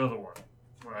watch the other one.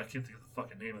 Well, I can't think of the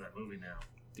fucking name of that movie now.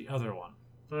 The other one.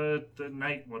 The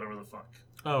night, whatever the fuck.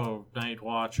 Oh, Night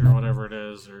Watch or whatever it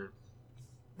is, or...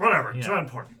 Whatever, it's not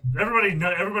important.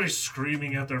 Everybody's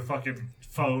screaming at their fucking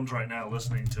phones right now,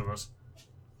 listening to us.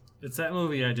 It's that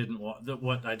movie I didn't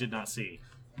what I did not see,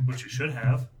 which you should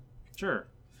have. Sure.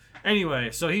 Anyway,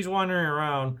 so he's wandering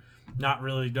around, not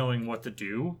really knowing what to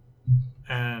do,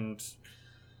 and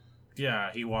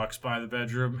he walks by the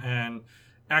bedroom, and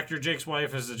actor Jake's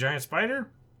wife is a giant spider.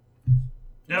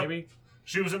 Yep. Maybe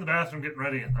she was in the bathroom getting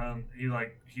ready, and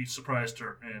he surprised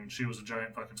her, and she was a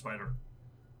giant fucking spider.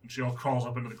 And she all crawls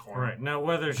up into the corner. Right. Now,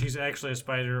 whether she's actually a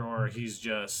spider or he's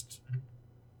just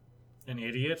an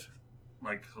idiot.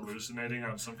 Like hallucinating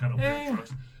on some kind of weird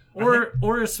drugs.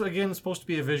 Or it's, again, supposed to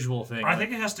be a visual thing. I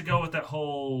think it has to go with that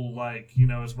whole, like, you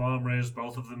know, his mom raised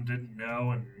both of them, didn't know,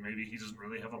 and maybe he doesn't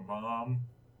really have a mom.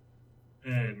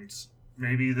 And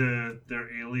maybe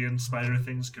their alien spider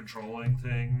things controlling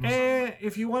things.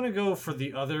 If you want to go for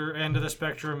the other end of the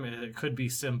spectrum, it could be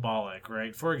symbolic,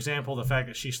 right? For example, the fact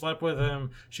that she slept with him,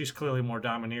 she's clearly more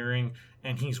domineering,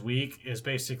 and he's weak, is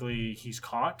basically he's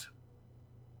caught.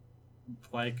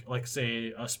 Like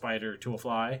say, a spider to a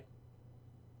fly.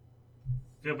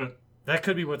 Yeah, but... That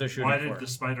could be what they're shooting for. Why did the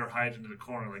spider hide into the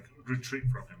corner, like, retreat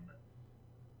from him then?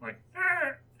 Like,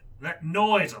 that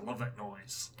noise! I love that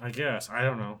noise. I guess. I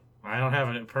don't know. I don't have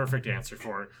a perfect answer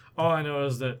for it. All I know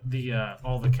is that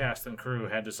all the cast and crew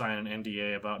had to sign an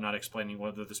NDA about not explaining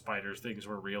whether the spiders things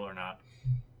were real or not.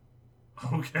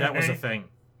 Okay. That was a thing.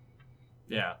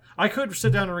 Yeah. I could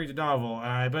sit down and read the novel.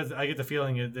 I get the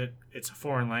feeling that it's a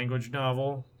foreign language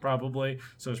novel, probably.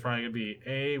 So it's probably going to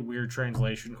be weird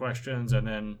translation questions, and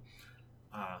then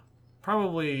it'll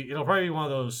probably be one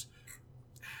of those,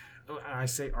 I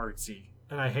say artsy,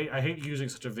 and I hate using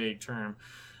such a vague term.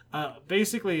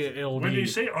 Basically, when you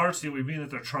say artsy, we mean that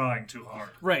they're trying too hard.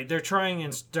 Right, they're trying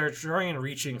and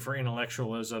reaching for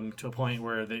intellectualism to a point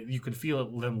where you can feel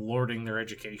them lording their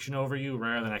education over you,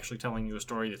 rather than actually telling you a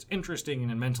story that's interesting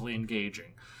and mentally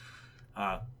engaging.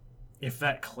 If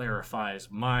that clarifies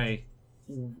my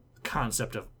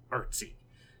concept of artsy,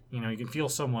 you can feel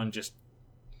someone just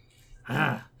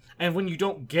and when you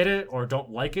don't get it or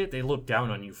don't like it, they look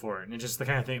down on you for it, and it's just the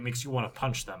kind of thing that makes you want to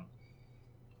punch them.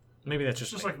 Maybe that's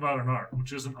just like modern art,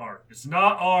 which isn't art. It's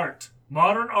not art.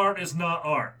 Modern art is not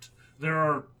art. There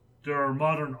are there are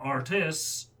modern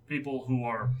artists, people who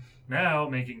are now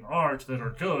making art that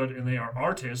are good, and they are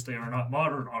artists. They are not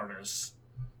modern artists.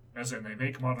 As in, they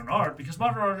make modern art because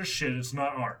modern art is shit. It's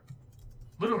not art.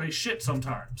 Literally shit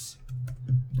sometimes.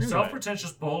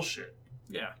 Self-pretentious bullshit.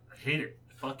 Yeah. I hate it.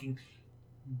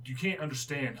 You can't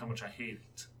understand how much I hate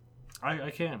it.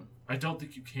 I can. I don't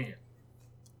think you can.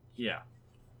 Yeah.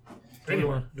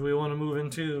 Anyway, Do we want to move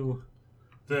into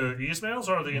the emails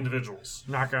or the individuals?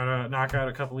 knock out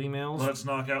a couple emails? Let's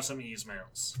knock out some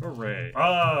emails. Hooray.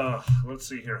 Let's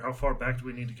see here. How far back do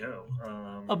we need to go?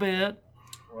 A bit.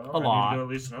 Well, A lot. Need to go at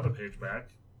least another page back.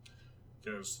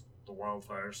 Because the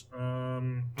wildfires.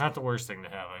 Not the worst thing to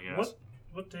have, I guess.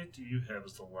 What date do you have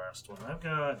as the last one? I've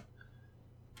got...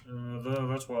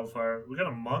 that's wildfire. We got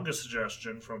a manga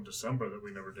suggestion from December that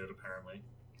we never did, apparently.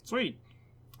 Sweet.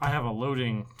 I have a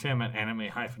loading Tim at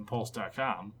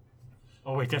anime-pulse.com.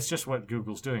 Oh, wait, that's just what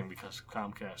Google's doing because of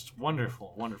Comcast.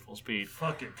 Wonderful, wonderful speed.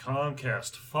 Fucking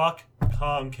Comcast. Fuck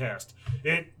Comcast.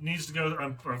 It needs to go...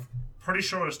 I'm pretty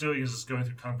sure what it's doing is it's going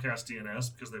through Comcast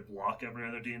DNS because they block every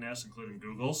other DNS, including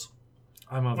Google's.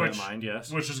 I'm of that mind,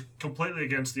 yes. Which is completely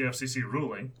against the FCC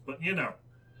ruling. But,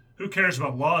 who cares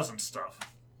about laws and stuff?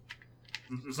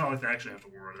 It's not like they actually have to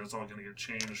worry. That's all going to get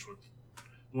changed with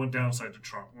the one downside to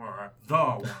Trump. Well, not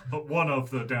the one, but one of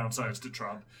the downsides to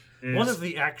Trump is one of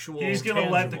the actual he's going to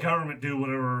let the government do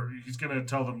whatever. He's going to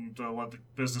tell them to let the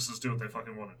businesses do what they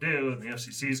fucking want to do, and the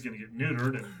FCC is going to get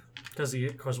neutered.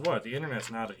 Because what? The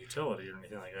internet's not a utility or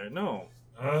anything like that. No.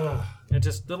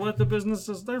 They let the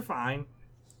businesses. They're fine.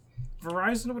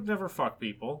 Verizon would never fuck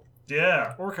people.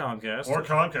 Yeah. Or Comcast.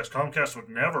 Comcast would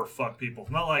never fuck people.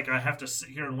 Not like I have to sit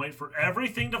here and wait for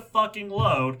everything to fucking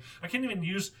load. I can't even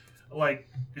use,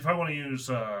 if I want to use,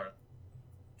 I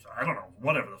don't know,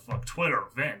 whatever the fuck, Twitter,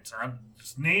 Vent.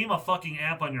 Just name a fucking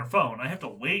app on your phone. I have to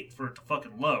wait for it to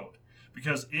fucking load.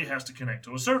 Because it has to connect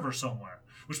to a server somewhere.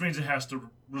 Which means it has to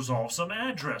resolve some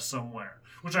address somewhere.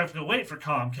 Which I have to wait for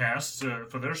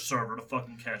Comcast for their server to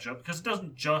fucking catch up, because it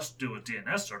doesn't just do a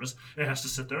DNS service. It has to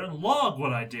sit there and log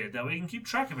what I did. That way you can keep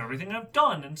track of everything I've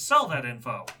done and sell that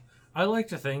info. I like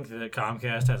to think that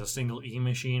Comcast has a single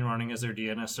e-machine running as their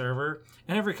DNS server,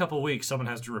 and every couple weeks someone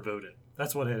has to reboot it.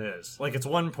 That's what it is. It's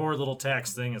one poor little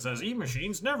text thing that says,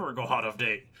 e-machines never go out of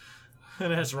date.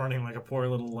 And it's running like a poor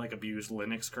little, abused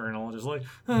Linux kernel. Just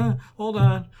hold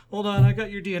on, I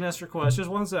got your DNS request. Just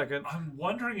 1 second. I'm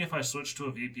wondering if I switch to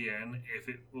a VPN, if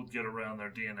it will get around their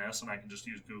DNS and I can just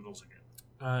use Google's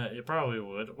again. It probably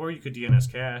would. Or you could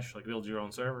DNS cache, build your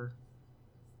own server.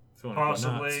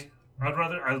 Possibly.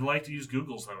 I'd like to use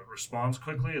Google's, though. It responds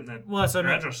quickly, and then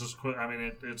address is quick. I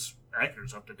mean, it's accurate,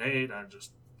 it's up to date.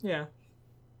 Yeah.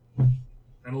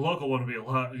 And the local one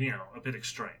would be a bit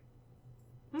extreme.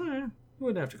 You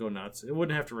wouldn't have to go nuts. It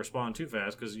wouldn't have to respond too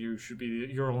fast because your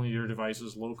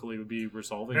devices locally would be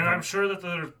resolving. And I'm sure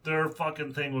that their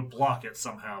fucking thing would block it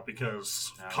somehow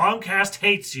because Comcast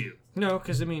hates you. No,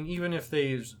 because even if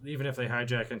they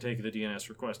hijack and take the DNS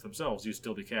request themselves, you'd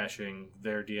still be caching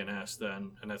their DNS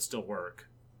then, and that'd still work.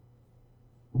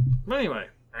 But anyway.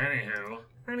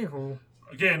 Anywho.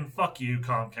 Again, fuck you,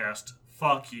 Comcast.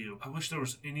 Fuck you. I wish there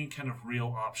was any kind of real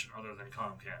option other than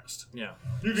Comcast. Yeah.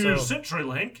 You can use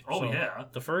CenturyLink. Yeah.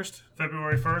 The 1st?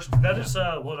 February 1st. That is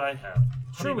what I have.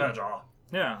 Honey Badger.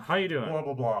 Yeah. How you doing? Blah,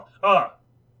 blah, blah.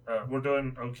 We're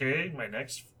doing okay. My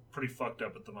neck's pretty fucked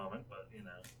up at the moment, but,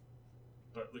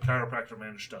 the chiropractor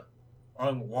managed to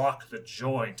unlock the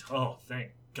joint. Oh,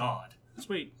 thank God.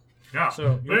 Sweet. Yeah.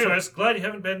 But anyways, glad you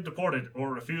haven't been deported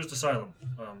or refused asylum.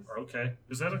 Okay.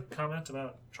 Is that a comment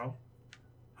about Trump?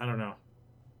 I don't know.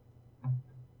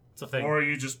 It's a thing. Or are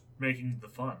you just making the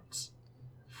funs?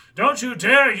 Don't you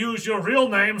dare use your real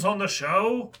names on the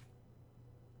show!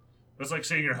 That's like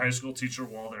saying your high school teacher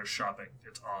while they're shopping.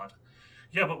 It's odd.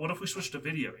 Yeah, but what if we switch to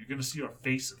video? You're going to see our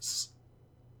faces.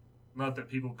 Not that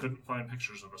people couldn't find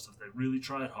pictures of us if they really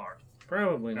tried hard.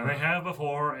 Probably not. And they have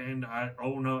before, and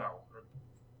oh no.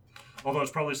 Although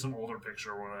it's probably some older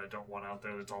picture where I don't want out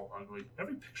there that's all ugly.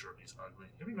 Every picture of me is ugly.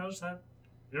 Have you noticed that?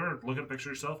 You ever look at a picture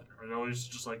of yourself and you're always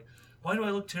just like, why do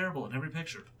I look terrible in every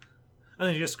picture? And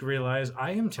then you just realize,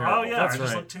 I am terrible. Oh, yeah, that's I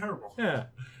just right. look terrible. Yeah.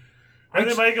 And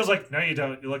then Mike goes like, no, you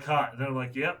don't. You look hot. And then I'm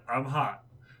like, yep, I'm hot.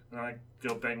 And then I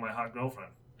go bang my hot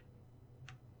girlfriend.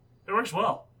 It works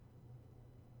well.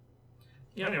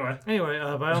 Yeah.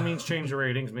 Anyway, by all means, change the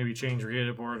ratings. Maybe change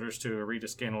creative borders to a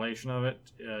rediscanulation of it.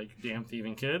 You damn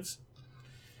thieving kids.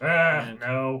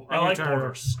 No. I like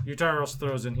borders. Utaros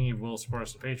throws in he will support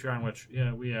us on Patreon, which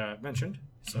we mentioned.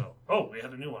 So. Oh, we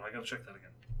had a new one. I gotta check that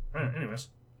again. Right, anyways.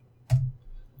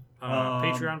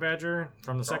 Patreon Badger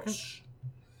from the second.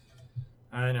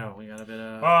 I know we got a bit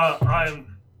of.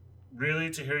 really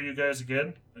to hear you guys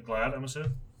again. I'm glad, I'm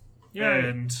assuming. Yeah.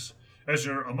 And as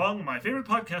you're among my favorite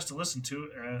podcasts to listen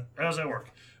to as I work.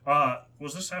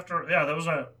 Was this after? Yeah, that was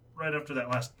right after that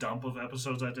last dump of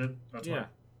episodes I did. That's Yeah.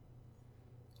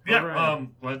 Why. Yeah,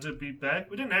 Alright. glad to be back.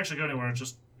 We didn't actually go anywhere,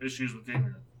 just issues with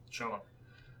gaming show up.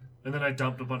 And then I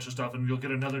dumped a bunch of stuff, and you'll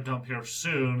get another dump here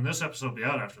soon. And this episode will be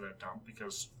out after that dump,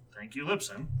 because thank you,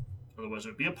 Libsyn. Otherwise, it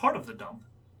would be a part of the dump.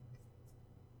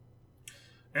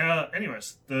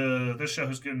 Anyways, this show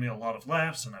has given me a lot of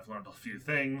laughs, and I've learned a few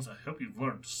things. I hope you've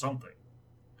learned something.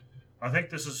 I think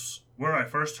this is where I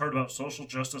first heard about social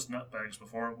justice nutbags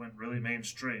before it went really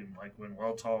mainstream, like when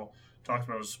Weltall talked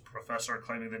about his professor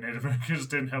claiming that Native Americans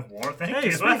didn't have war. Thank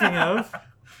you.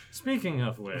 Speaking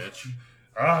of which...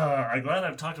 I'm glad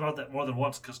I've talked about that more than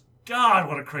once, because God,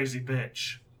 what a crazy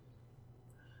bitch.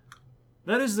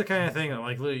 That is the kind of thing that,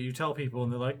 like, you tell people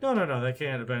and they're like, no, that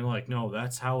can't have been. Like, no,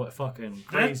 that's how it fucking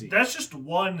crazy. That's just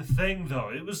one thing, though.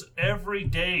 It was every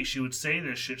day she would say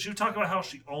this shit. She would talk about how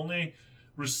she only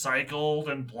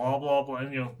recycled and blah, blah, blah,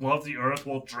 and, loved the earth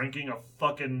while drinking a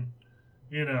fucking,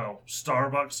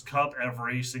 Starbucks cup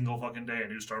every single fucking day. A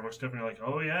new Starbucks cup, and you're like,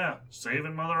 oh yeah,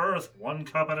 saving Mother Earth one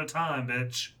cup at a time,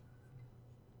 bitch.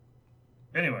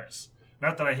 Anyways,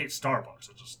 not that I hate Starbucks,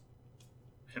 it's just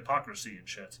hypocrisy and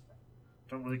shit.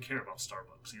 Don't really care about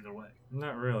Starbucks either way.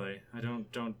 Not really. I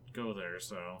don't go there,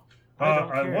 so...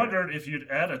 I wondered if you'd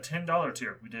add a $10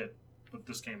 tier. We did, but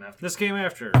this came after. This came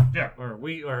after. Yeah. Or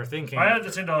we are thinking... I had the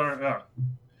 $10,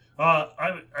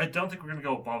 I don't think we're going to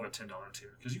go above a $10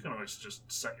 tier, because you can always just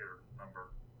set your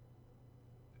number.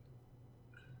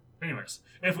 Anyways,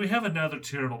 if we have another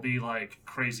tier, it'll be like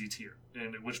crazy tier,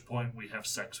 and at which point we have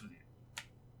sex with you.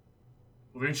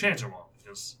 Well, the Enchanter won't,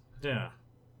 because... Yeah.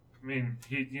 I mean,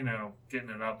 getting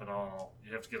it up and all,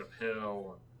 you have to get a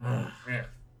pill, and... yeah.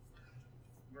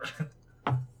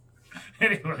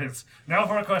 Anyways, now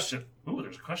for a question. Ooh,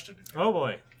 there's a question. Oh,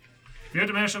 boy. If you had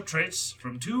to mash up traits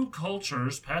from two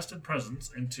cultures, past and present,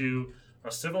 into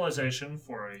a civilization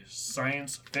for a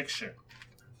science fiction,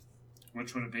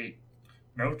 which would it be?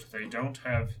 Note, they don't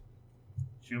have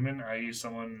human, i.e.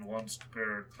 someone once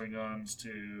compared Klingons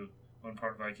to... one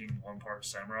part Viking, one part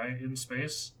samurai in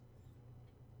space.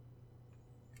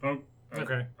 Oh,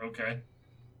 Okay. Okay.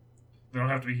 They don't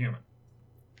have to be human.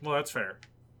 Well, that's fair.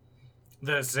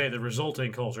 That's to say, the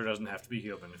resulting culture doesn't have to be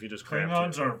human. If you just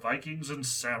Klingons are Vikings and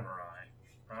samurai.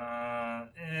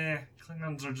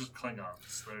 Klingons are just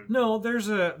Klingons. No, there's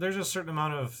a certain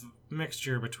amount of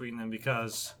mixture between them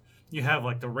because you have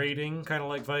like the rating, kind of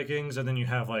like Vikings, and then you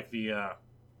have like the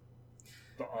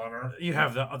honor. You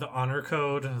have the honor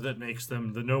code that makes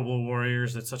them the noble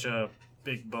warriors. That's such a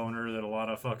big boner that a lot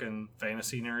of fucking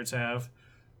fantasy nerds have.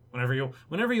 Whenever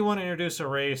you want to introduce a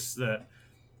race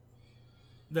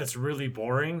that's really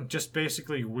boring, just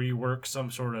basically rework some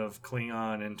sort of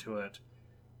Klingon into it.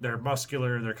 They're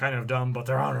muscular, they're kind of dumb, but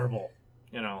they're honorable.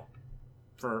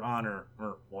 For honor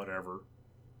or whatever.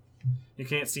 You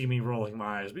can't see me rolling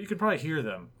my eyes, but you could probably hear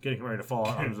them getting ready to fall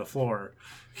onto the floor.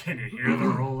 Can you hear the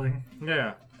rolling?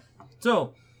 Yeah.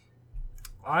 So,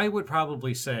 I would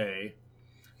probably say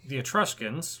the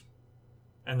Etruscans,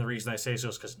 and the reason I say so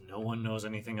is because no one knows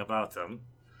anything about them.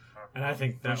 And I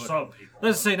think that some people.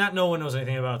 Let's say not no one knows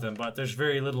anything about them, but there's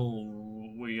very little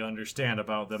we understand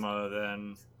about them other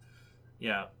than,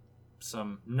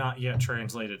 some not yet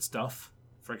translated stuff,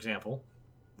 for example,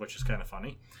 which is kind of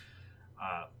funny.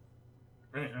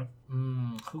 Anyhow.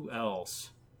 Who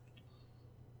else?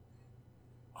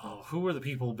 Oh, who were the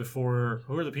people before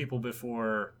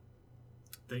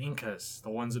the Incas? The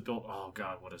ones that built... Oh,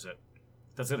 God, what is it?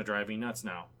 That's going to drive me nuts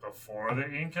now. Before the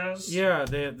Incas? Yeah,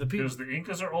 the people... Because the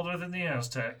Incas are older than the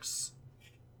Aztecs.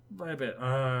 By a bit.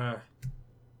 Are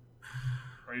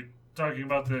you talking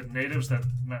about the natives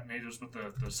not natives, but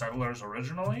the settlers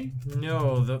originally?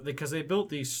 No, because they built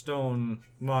these stone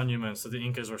monuments that the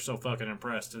Incas were so fucking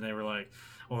impressed, and they were like,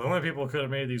 well, the only people who could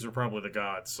have made these were probably the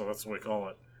gods, so that's what we call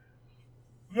it.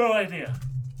 No idea.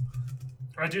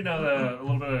 I do know a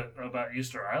little bit about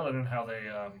Easter Island and how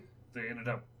they ended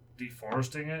up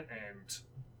deforesting it and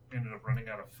ended up running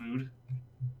out of food.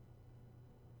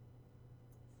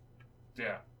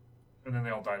 Yeah. And then they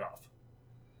all died off.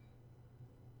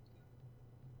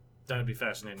 That would be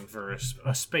fascinating for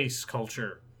a space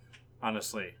culture,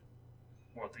 honestly.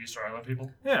 What, the Easter Island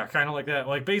people? Yeah, kind of like that.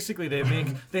 Like, basically, they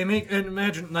make, and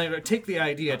imagine, like, take the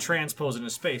idea, transpose into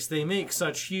space. They make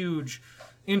such huge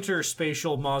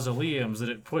interspatial mausoleums that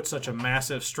it puts such a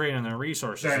massive strain on their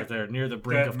resources that they're near the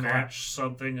brink of collapse. Match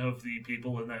something of the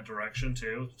people in that direction,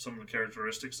 too. Some of the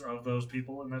characteristics of those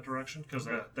people in that direction. Because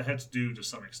the heads do, to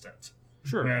some extent,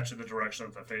 sure, match in the direction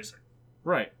that they're facing.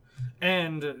 Right.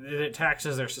 And it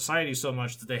taxes their society so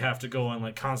much that they have to go on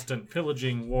like constant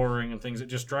pillaging, warring, and things. It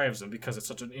just drives them because it's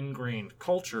such an ingrained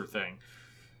culture thing,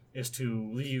 is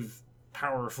to leave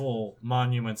powerful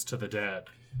monuments to the dead.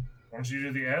 Why don't you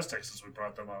do the Aztecs since we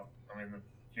brought them up? I mean, the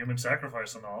human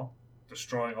sacrifice and all,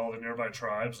 destroying all the nearby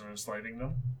tribes and enslaving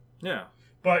them. Yeah.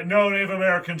 But no Native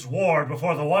Americans warred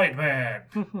before the white man.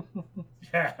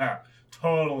 Yeah,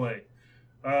 totally.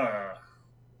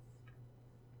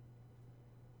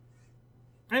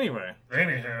 Anyway.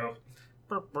 Anywho.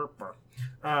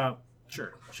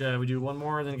 Sure. Shall we do one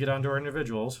more and then get on to our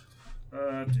individuals?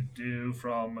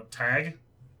 From Tag.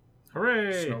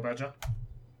 Hooray! Snow Badger.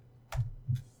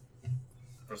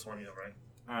 This one you have, right?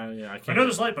 Yeah, I I can't. know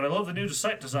this late, but I love the new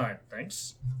site design.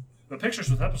 Thanks. The pictures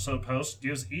with episode posts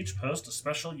gives each post a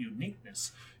special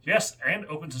uniqueness. Yes, and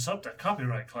opens us up to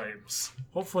copyright claims.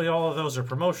 Hopefully all of those are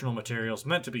promotional materials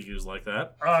meant to be used like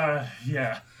that.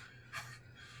 Yeah.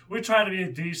 We try to be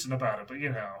decent about it, but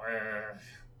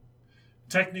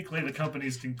technically the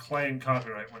companies can claim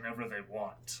copyright whenever they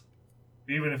want,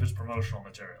 even if it's promotional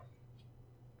material.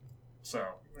 So,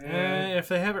 if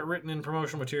they have it written in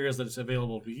promotional materials that it's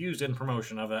available to be used in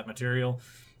promotion of that material,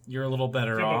 you're a little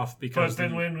better off because. But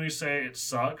then when we say it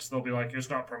sucks, they'll be like, "It's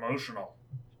not promotional."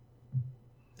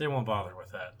 They won't bother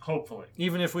with that. Hopefully,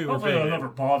 even if we were. Hopefully, they'll never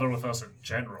bother with us in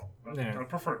general. Yeah. I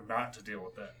prefer not to deal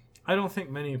with that. I don't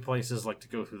think many places like to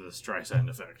go through the Streisand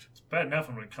effect. It's bad enough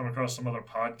when we come across some other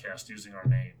podcast using our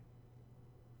name.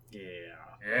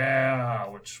 Yeah,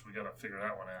 which we gotta figure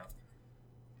that one out.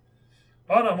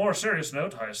 On a more serious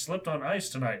note, I slipped on ice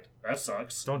tonight. That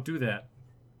sucks. Don't do that.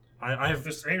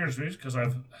 This angers me because I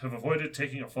have avoided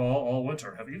taking a fall all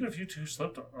winter. Have either of you two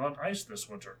slipped on ice this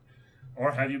winter?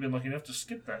 Or have you been lucky enough to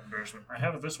skip that embarrassment? I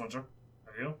haven't this winter.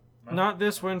 Have you? No? Not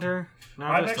this winter.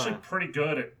 I'm actually pretty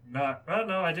good at not...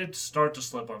 No, I did start to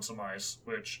slip on some ice,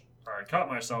 which I caught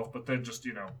myself, but then just,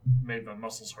 made my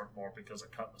muscles hurt more because I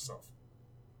cut myself.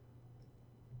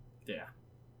 Yeah.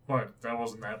 But that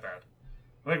wasn't that bad.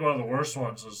 I think one of the worst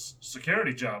ones was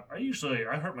security job. I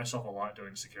hurt myself a lot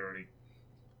doing security.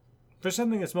 For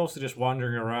something that's mostly just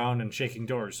wandering around and shaking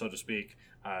doors, so to speak,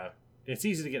 it's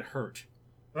easy to get hurt.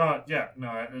 Yeah,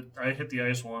 no, I hit the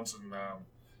ice once and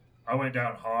I went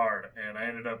down hard and I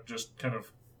ended up just kind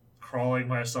of crawling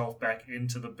myself back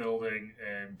into the building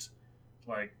and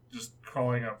just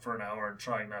crawling up for an hour and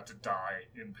trying not to die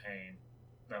in pain.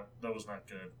 That was not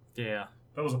good. Yeah.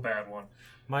 That was a bad one.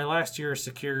 My last year of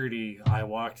security,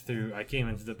 I came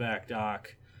into the back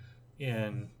dock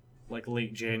in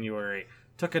late January,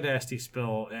 took a nasty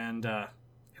spill, and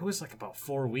it was about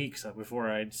 4 weeks before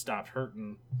I'd stopped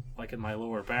hurting in my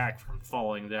lower back from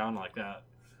falling down like that.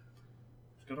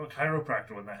 Go to a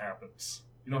chiropractor when that happens.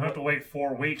 You don't have to wait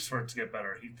 4 weeks for it to get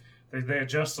better. They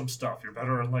adjust some stuff. You're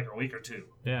better in a week or two.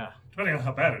 Yeah. Depending on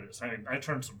how bad it is. I mean, I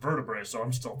turned some vertebrae, so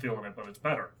I'm still feeling it, but it's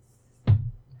better.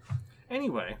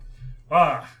 Anyway.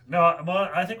 No,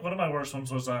 I think one of my worst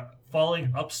ones was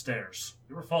falling upstairs.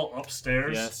 You ever fall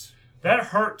upstairs? Yes. That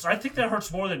hurts. I think that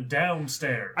hurts more than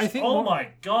downstairs. My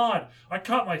God. I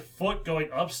caught my foot going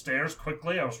upstairs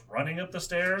quickly. I was running up the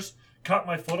stairs, caught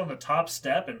my foot on the top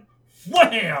step, and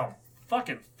wham!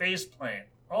 Fucking face plant.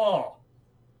 Oh.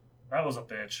 That was a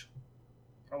bitch.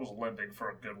 I was limping for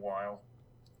a good while.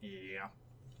 Yeah.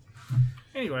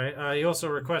 Anyway, you also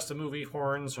request a movie,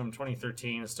 Horns, from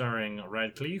 2013, starring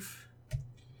Radcliffe.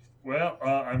 Well,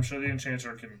 I'm sure the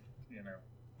Enchanter can,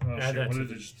 Oh, shit, what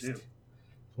did it just do?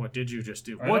 What did you just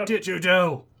do? What did you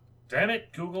do? Damn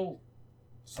it, Google.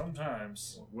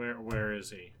 Sometimes. Where is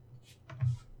he?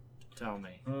 Tell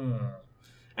me.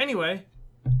 Anyway.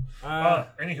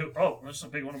 Anywho, that's a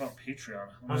big one about Patreon.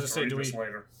 I was just saying,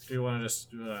 later. Do you want to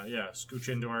just, scooch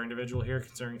into our individual here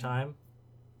concerning time?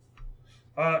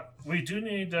 We do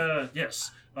need,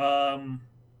 yes. I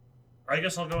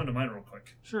guess I'll go into mine real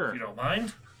quick. Sure. If you don't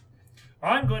mind.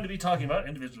 I'm going to be talking about,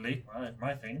 individually,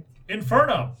 my thing,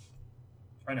 Inferno.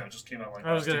 I know, it just came out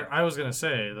I was gonna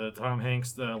say that Tom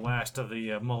Hanks, the last of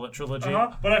the Mullet trilogy.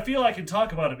 But I feel I can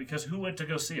talk about it because who went to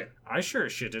go see it? I sure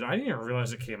as shit did. I didn't even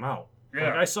realize it came out.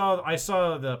 Yeah. I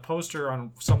saw the poster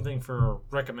on something for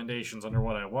recommendations under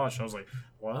what I watched. I was like,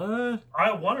 what?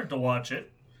 I wanted to watch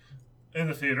it in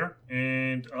the theater,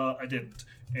 and I didn't.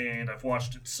 And I've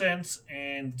watched it since,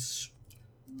 and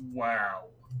wow.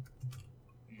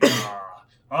 Yeah.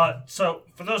 So,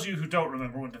 for those of you who don't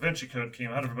remember, when Da Vinci Code came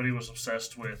out, everybody was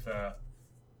obsessed with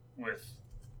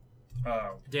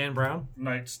Dan Brown?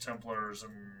 Knights, Templars,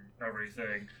 and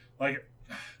everything.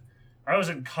 I was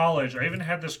in college. I even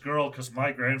had this girl, because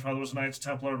my grandfather was a Knights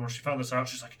Templar, and when she found this out,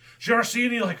 she's like, "Did you ever see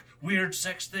any, weird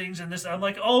sex things in this?" I'm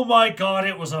like, oh my God,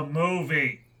 it was a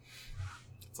movie.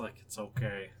 It's like, it's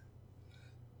okay.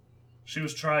 She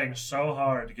was trying so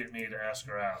hard to get me to ask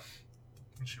her out.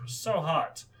 And she was so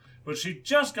hot. But she'd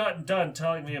just gotten done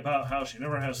telling me about how she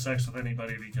never has sex with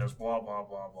anybody because blah, blah,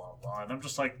 blah, blah, blah. And I'm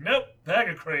just like, nope, bag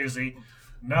of crazy.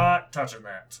 Not touching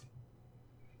that.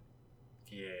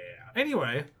 Yeah.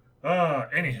 Anyway.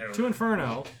 Anywho. To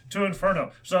Inferno. To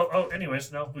Inferno. So,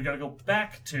 anyways, now we gotta go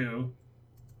back to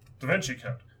Da Vinci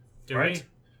Code. Do right?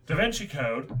 Da Vinci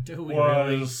Code Do we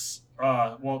was,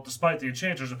 well, despite the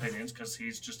Enchanter's opinions, because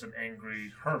he's just an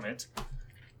angry hermit,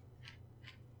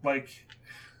 like,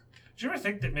 do you ever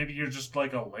think that maybe you're just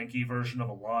like a lanky version of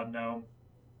a lawn gnome?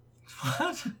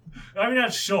 What? I mean,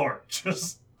 not sure.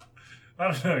 Just,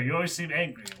 I don't know. You always seem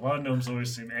angry. Lawn gnomes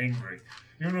always seem angry.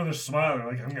 Even when they're smiling,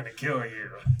 like, I'm gonna kill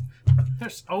you.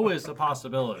 There's always a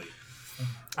possibility.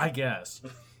 I guess.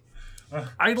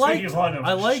 I Speaking of lawn gnomes,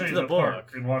 I I'll liked show you the part.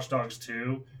 book. In Watch Dogs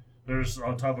 2, there's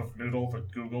on top of Noodle, the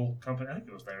Google company, I think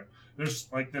it was there.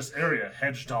 There's like this area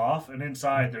hedged off, and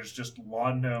inside there's just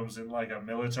lawn gnomes in like a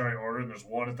military order, and there's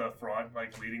one at the front,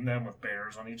 like leading them with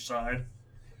bears on each side.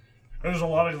 And there's a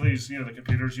lot of these, the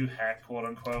computers you hack, quote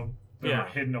unquote, that are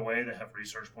hidden away that have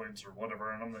research points or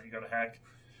whatever in them that you gotta hack.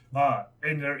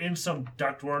 And they're in some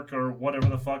ductwork or whatever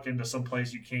the fuck into some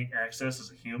place you can't access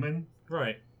as a human.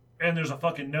 Right. And there's a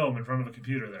fucking gnome in front of a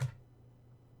computer there.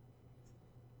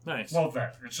 Nice. Love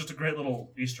that. It's just a great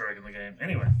little Easter egg in the game.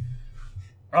 Anyway.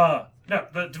 No,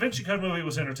 the Da Vinci Code movie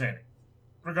was entertaining.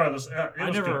 Regardless, it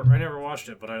was good. I never watched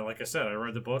it, but like I said, I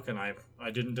read the book and I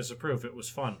didn't disapprove. It was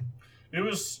fun. It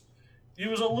was a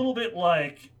little bit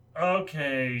like,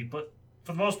 okay, but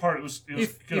for the most part, it was good.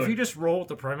 If you just roll with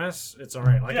the premise, it's all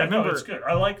right. Like, yeah, I remember, no, it's good.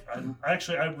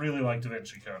 I really like Da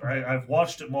Vinci Code. I've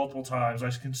watched it multiple times. I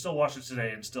can still watch it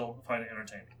today and still find it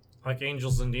entertaining. Like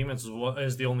Angels and Demons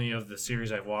is the only of the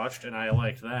series I've watched, and I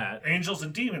liked that. Angels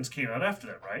and Demons came out after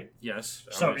that, right? Yes.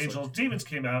 So obviously. Angels and Demons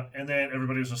came out, and then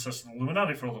everybody was obsessed with the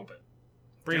Illuminati for a little bit.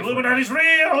 Briefly. The Illuminati's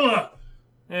real!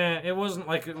 It wasn't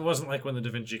like when the Da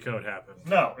Vinci Code happened.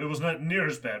 No, it was not near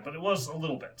as bad, but it was a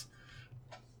little bit.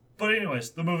 But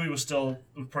anyways, the movie was still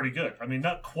pretty good. I mean,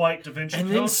 not quite Da Vinci Code.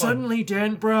 And then suddenly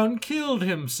Dan Brown killed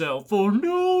himself for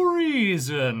no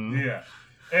reason. Yeah.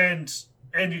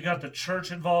 And you got the church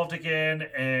involved again,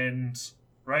 and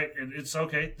right, it's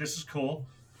okay. This is cool.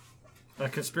 A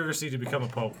conspiracy to become a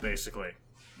pope, basically.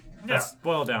 Yeah. That's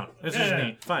boiled down. It's just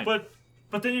neat. Fine.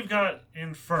 But then you've got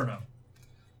Inferno.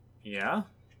 Yeah.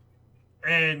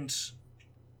 And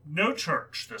no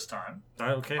church this time.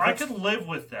 Okay. I could live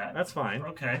with that. That's fine.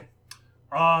 Okay.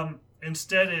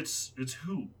 Instead, it's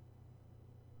who?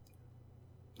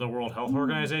 The World Health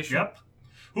Organization. Yep.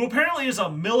 Who apparently is a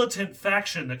militant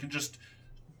faction that can just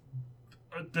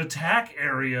attack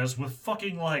areas with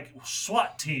fucking like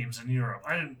SWAT teams in Europe.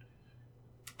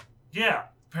 Yeah,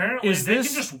 apparently they can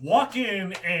just walk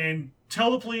in and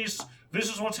tell the police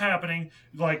this is what's happening.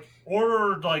 Like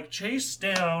order, like chase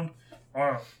down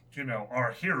our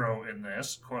hero in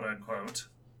this, quote unquote.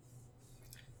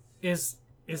 Is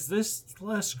this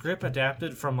script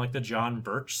adapted from like the John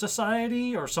Birch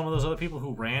Society or some of those other people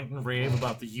who rant and rave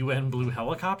about the UN blue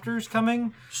helicopters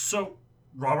coming? So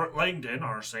Robert Langdon,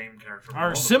 our same character,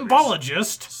 our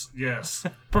symbologist, yes,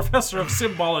 professor of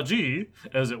symbology,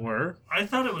 as it were. I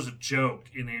thought it was a joke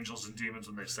in Angels and Demons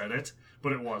when they said it,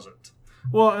 but it wasn't.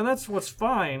 Well, and that's what's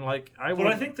fine. Like I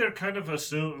think they're kind of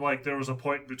assumed like there was a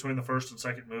point between the first and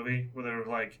second movie where they were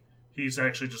like, he's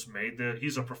actually just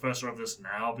he's a professor of this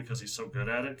now because he's so good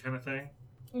at it, kind of thing.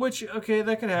 Which, okay,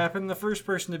 that could happen. The first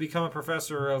person to become a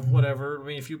professor of whatever. I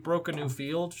mean, if you broke a new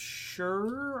field,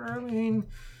 sure. I mean,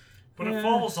 but it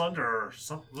falls under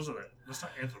some. What is it? It's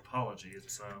not anthropology.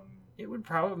 It's It would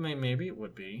probably, maybe it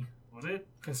would be. Would it?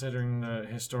 Considering the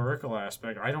historical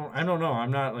aspect, I don't know. I'm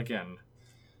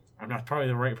not probably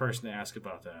the right person to ask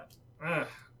about that.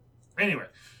 Anyway,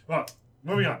 well,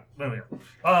 moving on.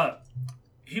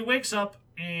 He wakes up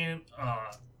in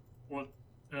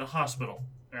a hospital,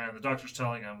 and the doctor's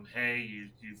telling him, "Hey,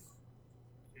 you've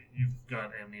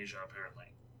got amnesia apparently."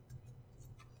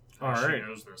 All right. She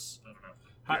knows this. I don't know.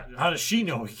 How does she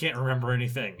know he can't remember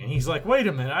anything? And he's like, "Wait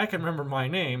a minute, I can remember my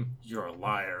name." You're a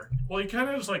liar. Well, he kind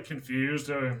of was like confused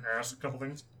and asked a couple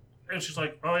things, and she's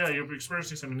like, "Oh yeah, you're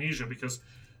experiencing some amnesia because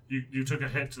you took a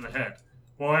hit to the head.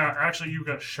 Well, actually, you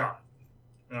got shot.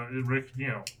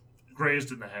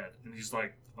 Grazed in the head." And he's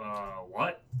like,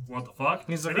 what? What the fuck?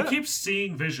 He's like, and he keeps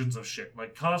seeing visions of shit,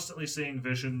 like constantly seeing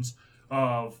visions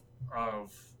of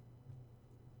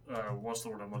what's the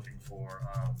word I'm looking for?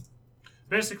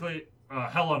 Basically,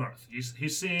 hell on earth.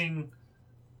 He's seeing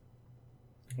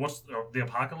what's the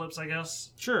apocalypse, I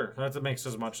guess. Sure, that makes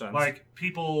as much sense. Like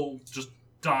people just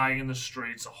dying in the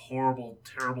streets, horrible,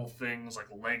 terrible things like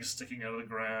legs sticking out of the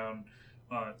ground.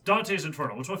 Dante's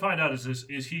Inferno, which we find out is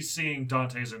he's seeing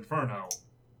Dante's Inferno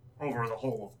over the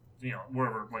whole of,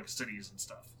 wherever, like, cities and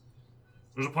stuff.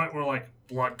 There's a point where, like,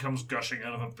 blood comes gushing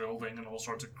out of a building and all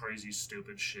sorts of crazy,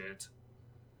 stupid shit.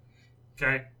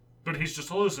 Okay? But he's just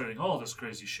hallucinating all this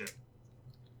crazy shit.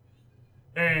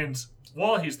 And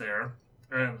while he's there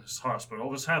in this hospital,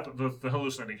 the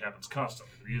hallucinating happens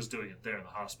constantly. He is doing it there in the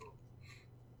hospital.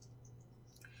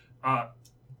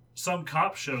 Some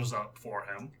cop shows up for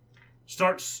him,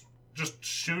 starts just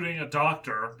shooting a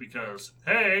doctor because,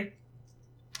 hey,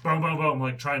 boom, boom, boom,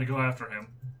 like trying to go after him.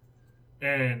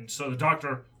 And so the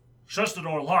doctor shuts the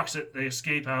door, locks it, they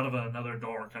escape out of another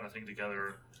door kind of thing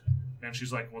together. And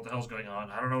she's like, what the hell's going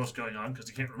on? I don't know what's going on because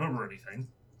he can't remember anything.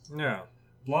 Yeah.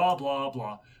 Blah, blah,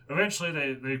 blah.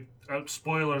 Eventually, they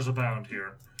spoilers abound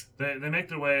here. They make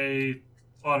their way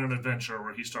on an adventure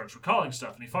where he starts recalling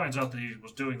stuff, and he finds out that he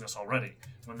was doing this already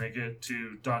when they get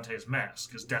to Dante's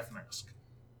mask, his death mask.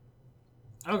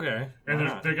 Okay. And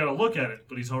they got to look at it,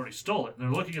 but he's already stole it. And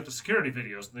they're looking at the security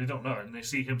videos, and they don't know it, and they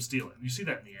see him steal it. And you see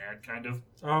that in the ad, kind of.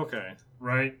 Okay.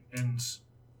 Right? And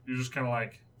you're just kind of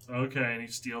like, okay, and he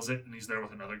steals it, and he's there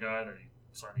with another guy that he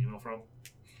saw an email from.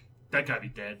 That guy be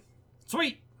dead.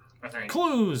 Sweet. I think.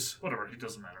 Clues. Whatever, it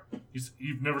doesn't matter.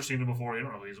 You've never seen him before. You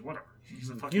don't know who he is. Whatever. He's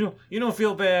a fucking. You don't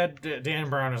feel bad. Dan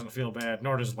Brown doesn't feel bad.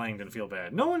 Nor does Langdon feel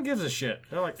bad. No one gives a shit.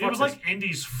 They're like, it was like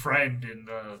Indy's friend in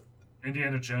the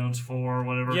Indiana Jones 4 or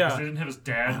whatever. Yeah. Because they didn't have his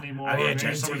dad anymore. Oh, yeah, Maybe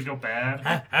Jonesy. somebody go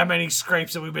bad. How many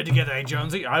scrapes have we been together, eh,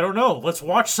 Jonesy? I don't know. Let's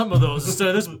watch some of those instead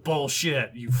of this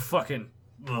bullshit. You fucking.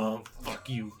 Oh, fuck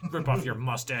you. Rip off your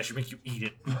mustache and make you eat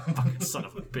it. Fucking son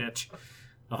of a bitch.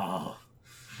 Oh.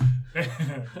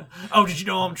 Oh, did you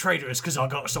know I'm traitorous because I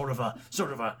got sort of a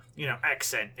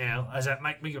accent now? Does that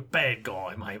make me a bad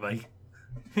guy, maybe?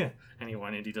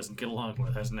 Anyone Indy doesn't get along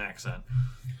with has an accent.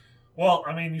 Well,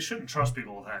 I mean, you shouldn't trust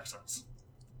people with accents.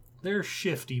 They're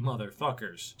shifty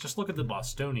motherfuckers. Just look at the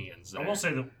Bostonians there. I will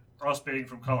say that us being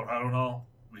from Colorado and all,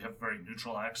 we have very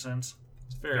neutral accents.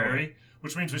 Very.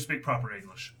 Which means we speak proper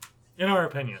English. In our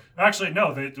opinion. Actually,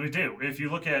 no, we do. If you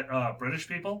look at British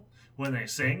people, when they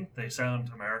sing, they sound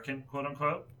American, quote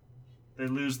unquote. They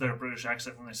lose their British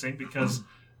accent when they sing because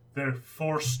they're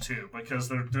forced to. Because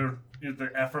the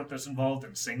effort that's involved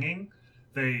in singing,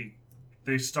 they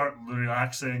start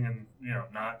relaxing and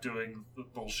not doing the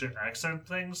bullshit accent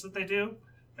things that they do,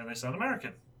 and they sound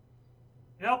American.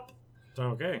 Yep.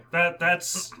 Okay.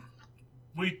 That's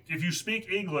if you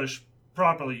speak English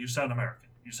properly, you sound American.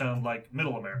 You sound like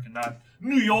middle American, not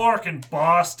New York and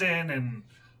Boston and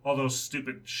all those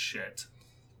stupid shit.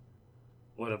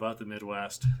 What about the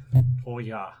Midwest? Oh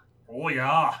yeah. Oh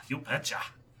yeah, you betcha.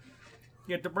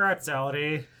 Get the brat salad,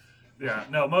 eh? Yeah,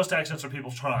 no, most accents are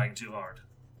people trying too hard.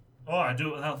 Oh, I do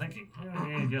it without thinking.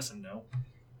 Yes and no.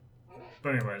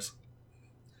 But anyways.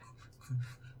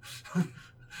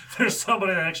 There's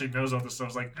somebody that actually knows all this stuff.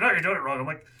 It's like, no, you're doing it wrong. I'm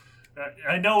like,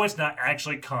 I know it's not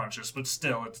actually conscious, but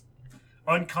still, it's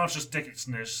unconscious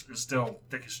dickishness is still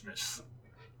dickishness.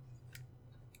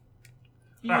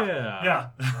 Yeah. Yeah.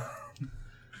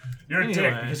 You're Anyway.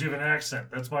 a dick because you have an accent.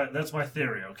 That's my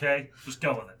theory, okay? Just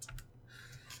go with it.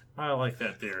 I like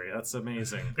that theory. That's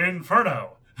amazing.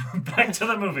 Inferno. Back to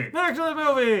the movie. Back to the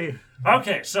movie!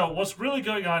 Okay, so what's really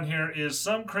going on here is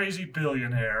some crazy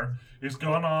billionaire is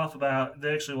going off about,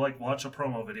 they actually watch a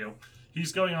promo video.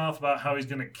 He's going off about how he's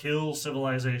going to kill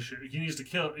civilization. He needs to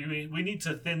kill, we need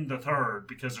to thin the third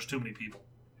because there's too many people.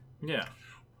 Yeah.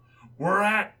 We're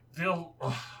at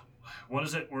what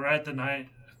is it? We're at the ninth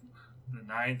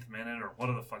minute, or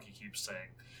what the fuck he keeps saying.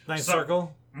 Ninth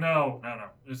circle? No.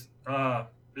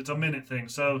 It's a minute thing.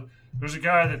 So there's a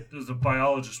guy that is a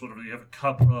biologist, whatever. You have a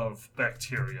cup of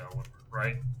bacteria, whatever,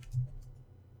 right?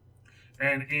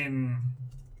 And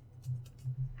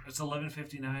it's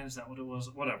 11:59. Is that what it was?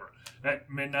 Whatever. At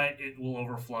midnight, it will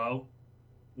overflow.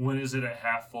 When is it at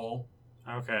half full?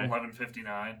 Okay.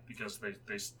 11:59, because they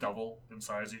double in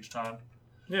size each time.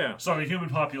 Yeah. So the human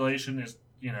population is,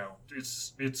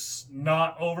 it's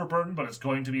not overburdened, but it's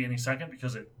going to be any second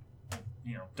because it,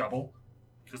 double.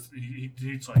 Because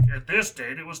he's like, at this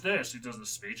date, it was this. He does this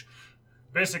speech.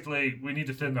 Basically, we need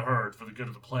to thin the herd for the good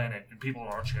of the planet, and people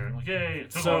are cheering, like, yay,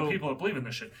 there's a lot of people that believe in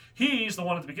this shit. He's the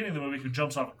one at the beginning of the movie who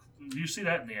jumps off. You see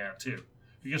that in the ad, too.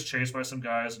 He gets chased by some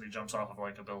guys, and he jumps off of,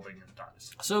 a building and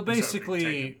dies. So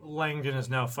basically, Langdon is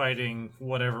now fighting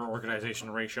whatever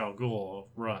organization Ra's al Ghul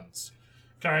runs.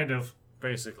 Kind of.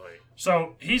 Basically.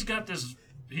 So, he's got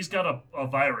a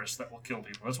virus that will kill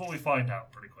people. That's what we find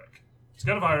out pretty quick. He's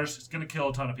got a virus. It's going to kill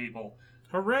a ton of people.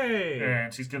 Hooray!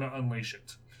 And he's going to unleash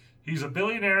it. He's a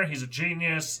billionaire, he's a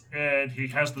genius, and he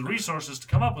has the resources to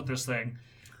come up with this thing,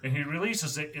 and he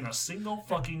releases it in a single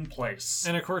fucking place.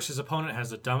 And of course, his opponent has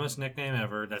the dumbest nickname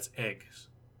ever. That's Eggs.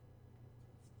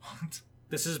 What?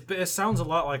 It sounds a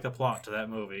lot like the plot to that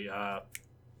movie.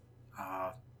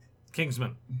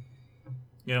 Kingsman.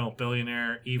 You know,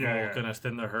 billionaire, evil, gonna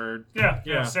thin the herd.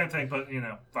 Yeah, same thing, but,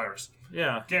 virus.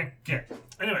 Yeah. Gang.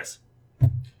 Anyways.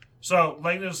 So,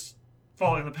 Lena's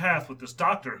following the path with this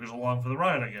doctor who's along for the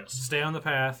ride, I guess. Stay on the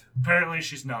path. Apparently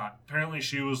she's not. Apparently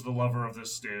she was the lover of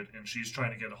this dude, and she's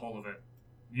trying to get a hold of it,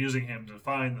 using him to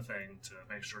find the thing to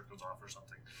make sure it goes off or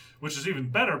something. Which is even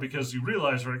better, because you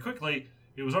realize very quickly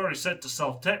it was already set to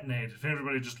self-detonate. If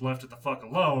everybody just left it the fuck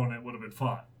alone, it would have been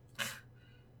fine.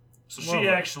 So she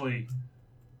actually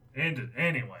ended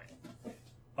anyway.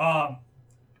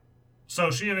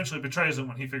 So she eventually betrays him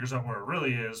when he figures out where it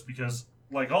really is, because,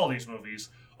 like all these movies,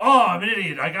 oh, I'm an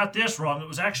idiot, I got this wrong, it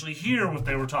was actually here what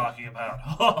they were talking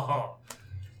about.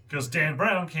 Because Dan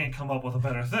Brown can't come up with a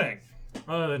better thing.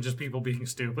 Other than just people being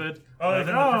stupid. Other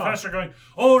than the professor going,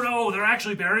 oh no, they're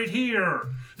actually buried here.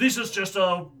 This is just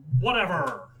a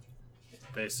whatever.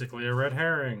 Basically a red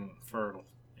herring for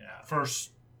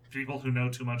people who know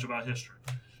too much about history.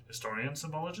 Historian,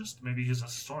 symbologist? Maybe he's a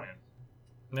historian.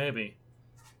 Maybe.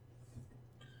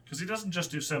 Because he doesn't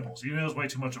just do symbols. He knows way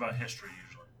too much about history,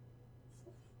 usually.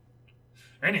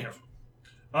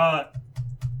 Anywho.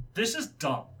 This is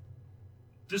dumb.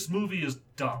 This movie is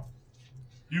dumb.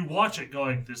 You watch it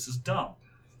going, this is dumb.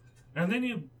 And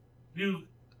then you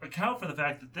account for the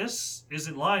fact that this is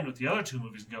in line with the other two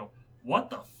movies and go, what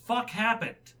the fuck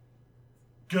happened?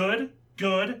 Good?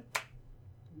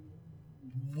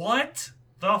 What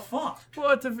the fuck?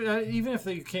 Well, even if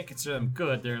you can't consider them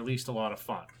good, they're at least a lot of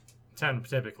fun.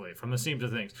 Typically, from the seams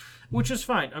of things. Which is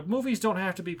fine. Movies don't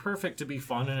have to be perfect to be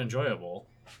fun and enjoyable.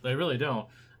 They really don't.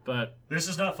 But this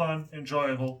is not fun,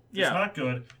 enjoyable. It's not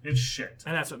good. It's shit.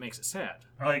 And that's what makes it sad.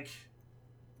 Like,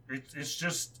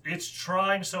 it's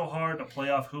trying so hard to play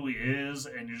off who he is,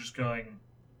 and you're just going,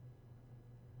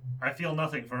 I feel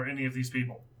nothing for any of these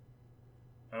people.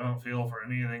 I don't feel for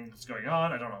anything that's going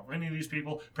on. I don't know any of these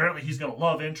people. Apparently he's got a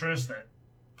love interest that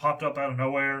popped up out of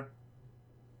nowhere.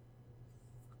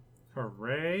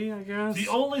 Hooray, I guess? The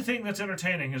only thing that's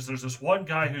entertaining is there's this one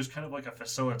guy who's kind of like a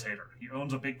facilitator. He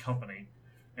owns a big company,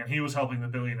 and he was helping the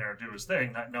billionaire do his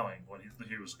thing, not knowing what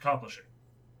he was accomplishing.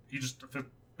 He just,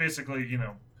 basically,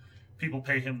 people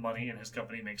pay him money, and his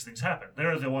company makes things happen.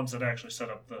 They're the ones that actually set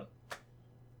up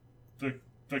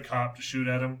the cop to shoot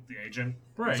at him, the agent.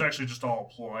 Right. It was actually just all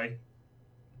a ploy.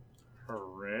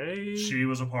 Hooray. She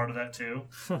was a part of that, too.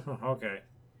 Okay.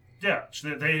 Yeah,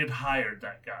 they had hired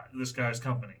that guy, this guy's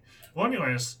company. Well,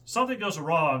 anyways, something goes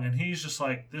wrong, and he's just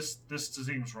like, this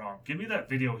seems wrong. Give me that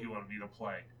video he wanted me to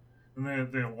play. And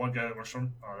the one guy that works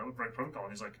from, that would break protocol,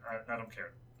 and he's like, I don't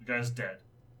care. The guy's dead.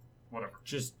 Whatever.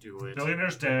 Just do it.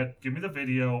 Billionaire's dead. Give me the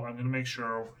video. I'm going to make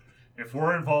sure if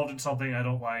we're involved in something I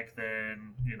don't like,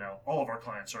 then, all of our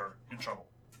clients are in trouble.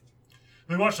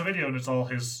 We watch the video, and it's all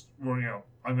his, I'm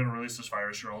going to release this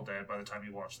virus, you're all dead by the time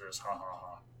you watch this. Ha, ha,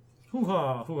 ha.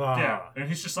 Hoo-ha, hoo-ha. Yeah, and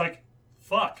he's just like,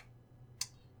 fuck.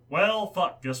 Well,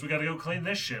 fuck. Guess we gotta go clean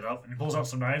this shit up. And he pulls out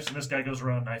some knives, and this guy goes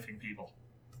around knifing people.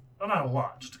 Well, not a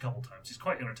lot, just a couple times. He's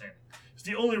quite entertaining. It's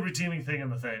the only redeeming thing in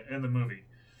the movie.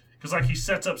 Because, he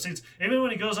sets up scenes. Even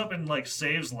when he goes up and,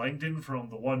 saves Langdon from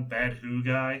the one bad Who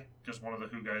guy, because one of the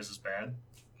Who guys is bad.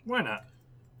 Why not?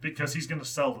 Because he's gonna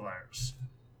sell the virus.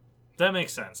 That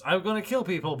makes sense. I'm going to kill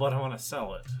people, but I want to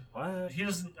sell it. What? He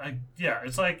doesn't...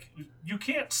 it's like, you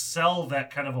can't sell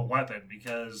that kind of a weapon,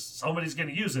 because somebody's going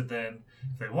to use it then,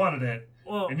 if they wanted it,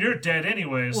 and you're dead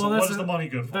anyway, so what is the money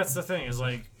good for? That's the thing, is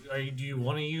do you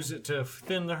want to use it to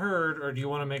thin the herd, or do you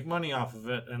want to make money off of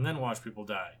it, and then watch people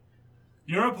die?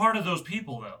 You're a part of those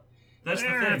people, though. That's the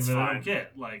thing that I don't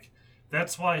get.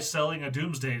 That's why selling a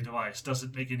doomsday device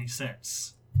doesn't make any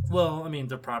sense. Well,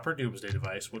 the proper doomsday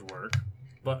device would work.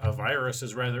 But a virus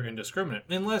is rather indiscriminate.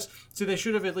 Unless, they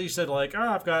should have at least said,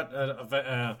 I've got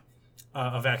a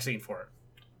vaccine for it.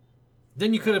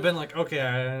 Then you could have been like, okay,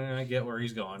 I get where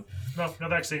he's going. No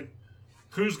vaccine.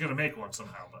 Who's going to make one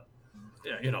somehow, but...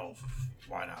 Yeah,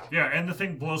 why not? Yeah, and the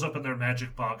thing blows up in their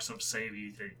magic box of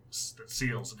savey things that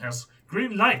seals and has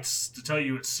green lights to tell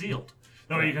you it's sealed.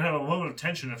 That way you can have a moment of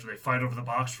tension after they fight over the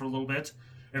box for a little bit,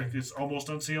 and it's almost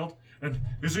unsealed. And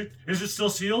is it still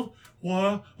sealed?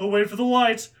 What? I'll wait for the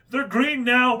lights. They're green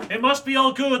now. It must be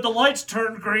all good. The lights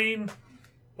turned green.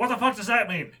 What the fuck does that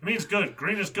mean? It means good.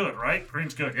 Green is good, right?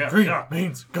 Green's good. Yeah. Green yeah.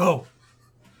 means go.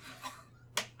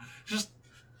 Just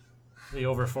The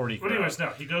over 40 crowd. But anyways, no,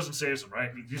 he goes and saves him,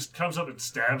 right? He just comes up and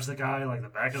stabs the guy, like, the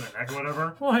back of the neck or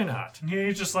whatever. Why not? And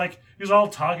he's just like, he's all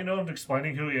talking to him,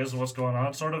 explaining who he is and what's going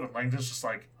on, sort of, and Langdon's just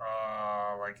like,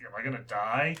 am I gonna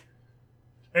die?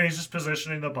 And he's just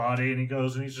positioning the body, and he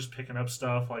goes and he's just picking up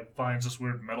stuff, like, finds this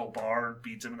weird metal bar and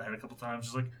beats him in the head a couple times.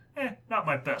 He's like, not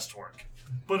my best work.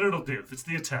 But it'll do. It's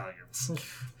the Italians.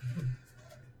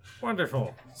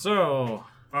 Wonderful. So...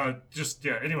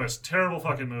 anyways, terrible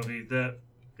fucking movie that,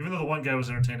 even though the one guy was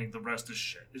entertaining, the rest is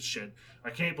shit. It's shit. I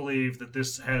can't believe that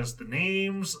this has the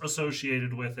names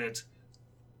associated with it.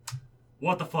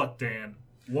 What the fuck, Dan?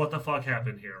 What the fuck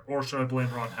happened here? Or should I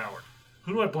blame Ron Howard?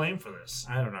 Who do I blame for this?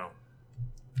 I don't know.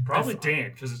 Probably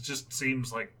Dan, because it just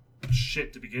seems like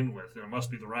shit to begin with, and it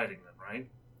must be the writing then, right?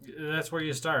 That's where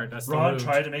you start. That's Ron the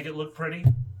tried to make it look pretty,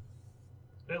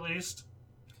 at least.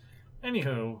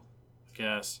 Anywho, I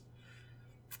guess.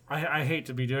 I hate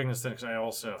to be doing this thing because I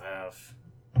also have,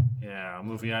 a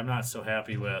movie I'm not so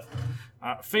happy with.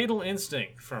 Fatal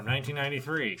Instinct from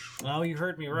 1993. Oh, you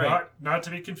heard me right. Not to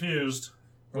be confused,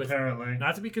 apparently.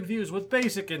 Not to be confused with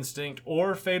Basic Instinct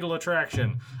or Fatal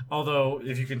Attraction. Although,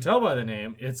 if you can tell by the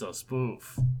name, it's a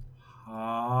spoof.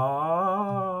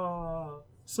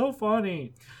 So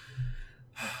funny.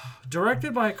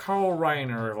 Directed by Carl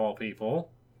Reiner, of all people,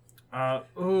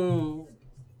 who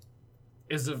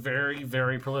is a very,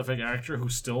 very prolific actor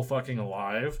who's still fucking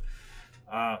alive.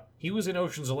 He was in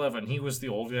Ocean's 11. He was the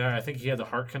old guy. I think he had the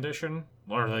heart condition.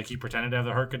 Or, like, he pretended to have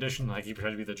the heart condition. Like, he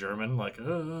pretended to be the German. Like,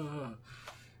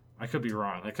 I could be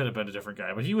wrong. That could have been a different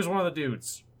guy. But he was one of the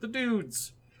dudes. The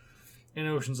dudes in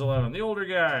Ocean's 11. The older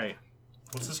guy.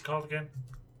 What's this called again?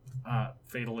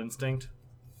 Fatal Instinct.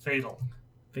 Fatal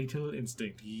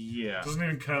Instinct, yeah. Doesn't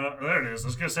even come up. There it is. I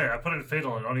was going to say, I put in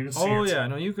Fatal. I don't even see it. Oh, yeah.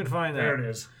 No, you can find that. There it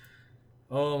is.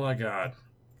 Oh, my God.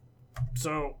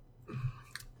 So,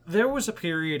 there was a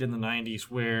period in the 90s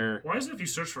where... Why is it if you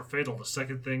search for Fatal, the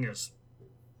second thing is...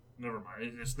 Never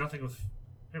mind. It's nothing with...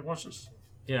 Hey, watch this.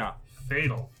 Yeah.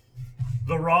 Fatal.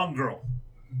 The Wrong Girl.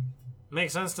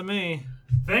 Makes sense to me.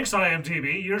 Thanks,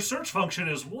 IMDb. Your search function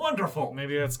is wonderful.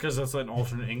 Maybe that's because that's an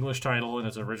alternate English title, and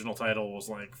its original title was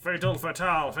like Fatal,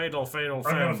 Fatal, Fatal, Fatal,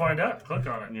 I'm going to find out. Click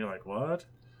on it. And you're like, what?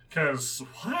 Because,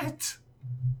 what?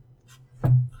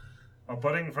 A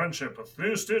budding friendship with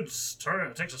new students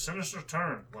takes a sinister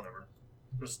turn. Whatever.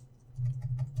 Just...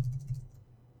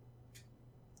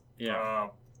 Yeah.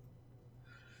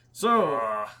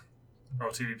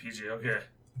 TV PG. Okay.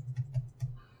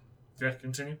 Yeah,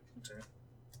 continue.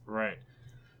 Right.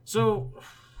 So,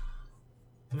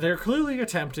 they're clearly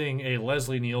attempting a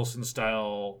Leslie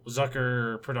Nielsen-style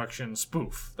Zucker production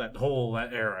spoof, that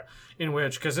era, in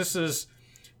which, because this is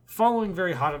following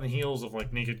very hot on the heels of,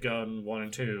 like, Naked Gun 1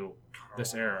 and 2,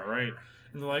 this era, right?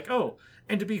 And they're like, oh,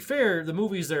 and to be fair, the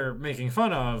movies they're making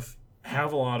fun of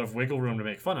have a lot of wiggle room to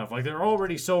make fun of. Like, they're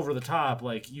already so over the top,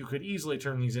 like, you could easily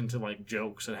turn these into, like,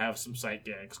 jokes and have some sight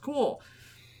gags. Cool.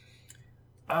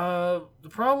 The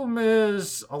problem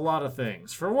is a lot of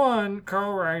things. For one,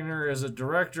 Carl Reiner is a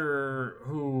director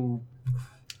who...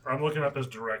 I'm looking up his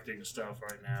directing stuff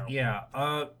right now.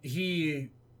 Yeah, he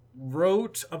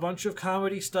wrote a bunch of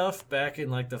comedy stuff back in,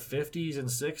 like, the 50s and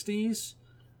 60s.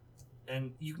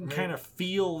 And you can kind of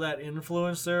feel that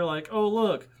influence there. Like, oh,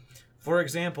 look, for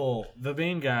example, the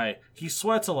main guy, he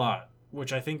sweats a lot,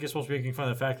 which I think is supposed to be making fun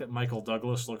of the fact that Michael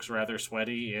Douglas looks rather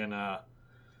sweaty in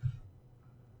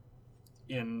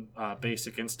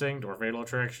Basic Instinct or Fatal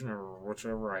Attraction or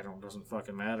whichever, doesn't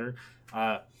fucking matter.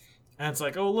 And it's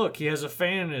like, oh, look, he has a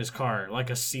fan in his car, like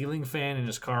a ceiling fan in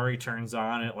his car. He turns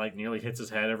on, it like nearly hits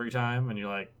his head every time, and you're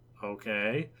like,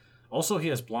 okay. Also, he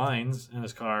has blinds in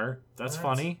his car. That's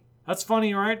funny. That's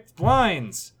funny, right?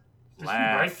 Blinds. Did he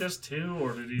write this too,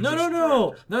 or did he?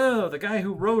 No. The guy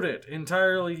who wrote it,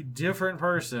 entirely different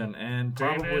person, and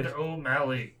David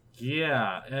O'Malley.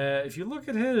 Yeah, if you look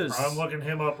at his... I'm looking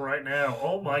him up right now.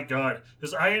 Oh my god.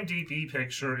 His IMDb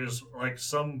picture is like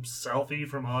some selfie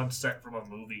from on set from a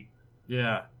movie.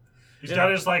 Yeah. He's got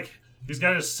his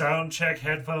sound check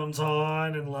headphones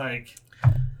on and like...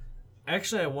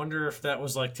 Actually, I wonder if that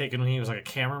was like taken when he was like a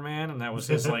cameraman and that was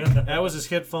his that was his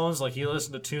headphones. Like he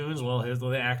listened to tunes while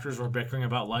the actors were bickering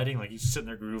about lighting. Like he's sitting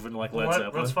there grooving like Led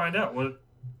Zeppelin. Let's find out. What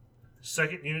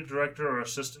second unit director or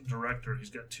assistant director? He's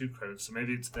got 2 credits, so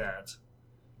maybe it's that.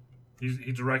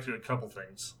 He directed a couple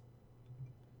things.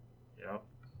 Yep.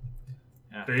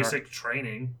 Yeah, Basic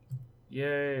Training.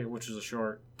 Yay, which is a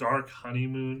short. Dark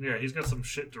Honeymoon. Yeah, he's got some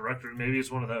shit director. Maybe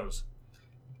it's one of those.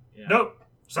 Yeah. Nope.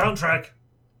 Soundtrack.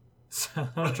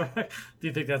 Soundtrack? Do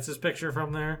you think that's his picture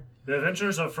from there? The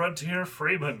Adventures of Frontier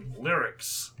Freeman.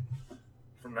 Lyrics.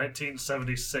 From from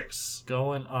 1976.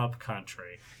 Going up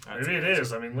country. That's Maybe it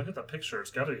is. I mean, look at the picture.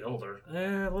 It's got to be older.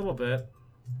 A little bit.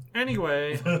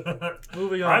 Anyway,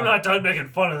 moving on. I'm not done making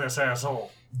fun of this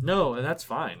asshole. No, and that's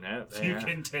fine. You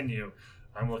continue.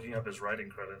 I'm looking up his writing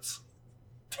credits.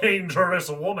 Dangerous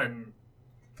woman.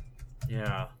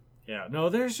 Yeah. No,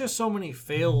 there's just so many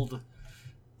failed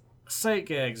sight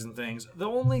gags and things. The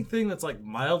only thing that's like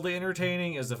mildly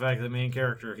entertaining is the fact that the main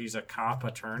character, he's a cop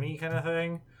attorney kind of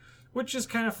thing, which is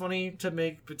kind of funny to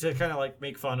kind of like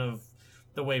make fun of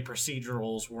the way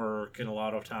procedurals work, and a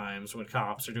lot of times when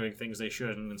cops are doing things they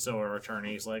shouldn't, and so are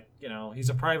attorneys. Like, you know, he's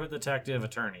a private detective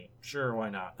attorney. Sure, why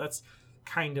not? That's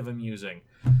kind of amusing.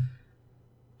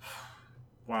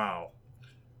 Wow.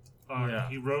 Yeah.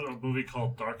 He wrote a movie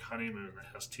called Dark Honeymoon that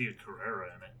has Tia Carrera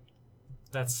in it.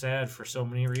 That's sad for so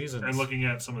many reasons. And looking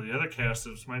at some of the other casts,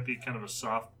 this might be kind of a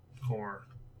soft core.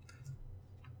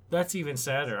 That's even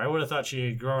sadder. I would have thought she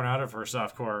had grown out of her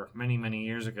softcore many, many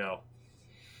years ago.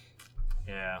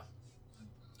 Yeah.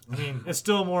 I mean, it's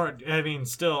still more... I mean,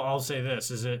 still, I'll say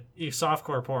this, is it...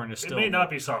 Softcore porn is still... It may not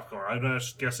be softcore. I'm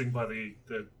just guessing by the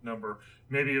number.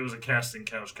 Maybe it was a casting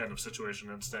couch kind of situation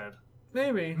instead.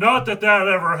 Maybe. Not that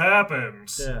ever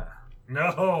happens. Yeah.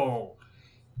 No.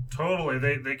 Totally.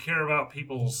 They care about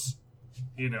people's,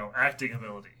 acting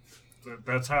ability.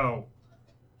 That's how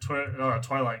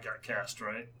Twilight got cast,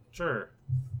 right? Sure.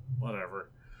 Whatever.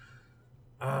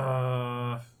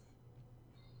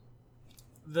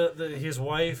 His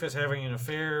wife is having an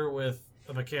affair with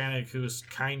a mechanic who's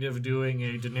kind of doing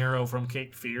a De Niro from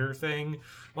Cape Fear thing.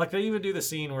 Like, they even do the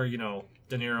scene where,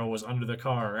 De Niro was under the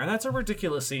car. And that's a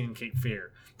ridiculous scene in Cape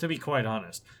Fear, to be quite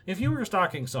honest. If you were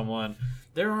stalking someone,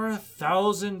 there are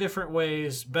 1,000 different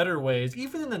ways, better ways,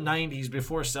 even in the 90s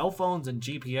before cell phones and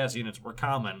GPS units were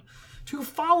common, to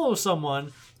follow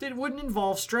someone that wouldn't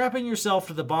involve strapping yourself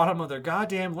to the bottom of their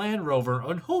goddamn Land Rover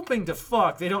and hoping to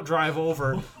fuck they don't drive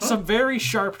over some very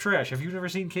sharp trash. Have you never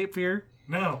seen Cape Fear?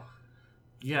 No.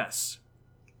 Yes.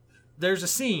 There's a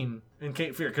scene in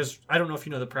Cape Fear, because I don't know if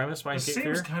you know the premise behind Cape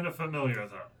Fear. It seems kind of familiar,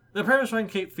 though. The premise behind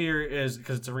Cape Fear is,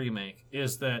 because it's a remake,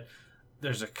 is that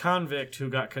there's a convict who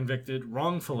got convicted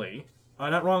wrongfully.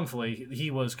 Not wrongfully, he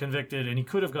was convicted and he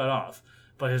could have got off.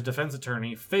 But his defense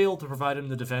attorney failed to provide him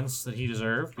the defense that he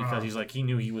deserved because he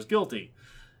knew he was guilty.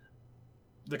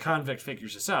 The convict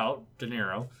figures this out, De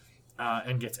Niro,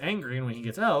 and gets angry, and when he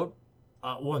gets out,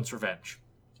 wants revenge.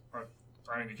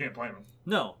 I mean, you can't blame him.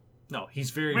 No, he's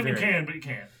very, you can, but you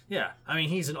can't. Yeah, I mean,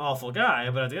 he's an awful guy,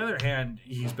 but on the other hand,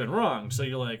 he's been wrong. So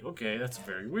you're like, okay, that's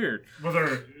very weird.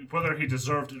 Whether he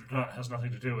deserved it or not has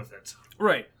nothing to do with it.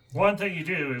 Right. One thing you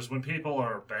do is when people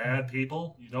are bad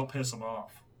people, you don't piss them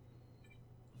off.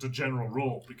 It's a general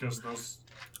rule, because those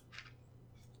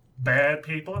bad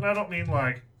people, and I don't mean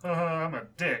like, I'm a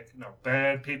dick. No,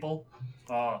 bad people,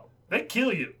 they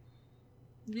kill you.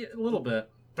 Yeah, a little bit.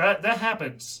 That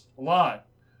happens a lot.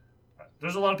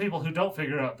 There's a lot of people who don't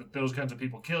figure out that those kinds of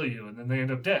people kill you, and then they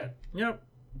end up dead. Yep.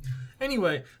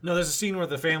 Anyway, there's a scene where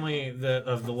the family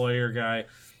of the lawyer guy,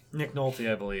 Nick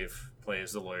Nolte, I believe,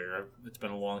 plays the lawyer. It's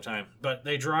been a long time. But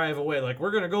they drive away, like,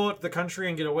 we're going to go out to the country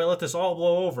and get away, let this all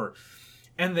blow over.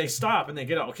 And they stop and they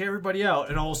get out. Okay, everybody out.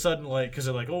 And all of a sudden, because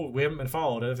they're like, oh, we haven't been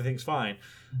followed. Everything's fine.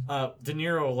 De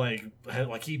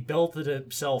Niro, he belted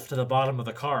himself to the bottom of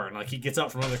the car. And, he gets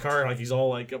out from under the car and, he's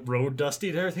all, road dusty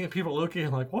and everything. And people are looking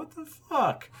and like, what the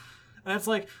fuck? And it's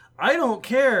like, I don't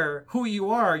care who you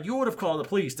are. You would have called the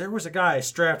police. There was a guy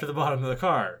strapped to the bottom of the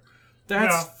car.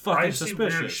 That's fucking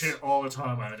suspicious. I see weird shit all the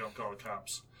time and I don't call the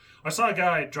cops. I saw a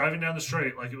guy driving down the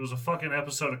street like it was a fucking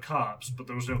episode of Cops, but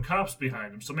there was no cops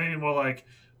behind him, so maybe more like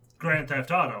Grand Theft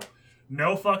Auto.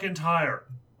 No fucking tire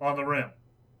on the rim.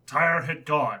 Tire had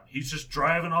gone. He's just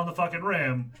driving on the fucking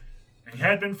rim, and he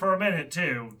had been for a minute,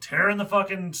 too, tearing the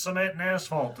fucking cement and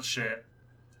asphalt to shit.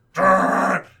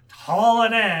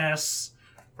 Hauling ass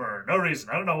for no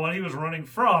reason. I don't know what he was running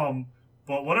from,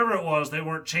 but whatever it was, they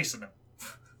weren't chasing him.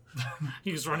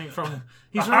 He was running from...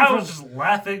 I was just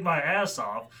laughing my ass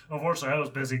off. Unfortunately, I was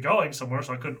busy going somewhere,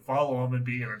 so I couldn't follow him and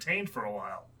be entertained for a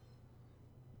while.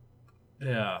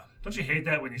 Yeah. Don't you hate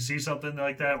that when you see something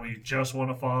like that where you just want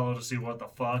to follow to see what the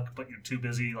fuck, but you're too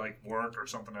busy, work or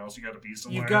something else, you got to be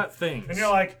somewhere. You got things. And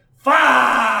you're like,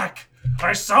 fuck!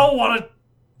 I so want to...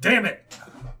 Damn it!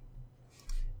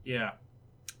 Yeah.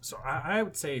 So I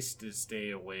would say to stay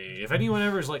away. If anyone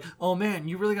ever is like, oh man,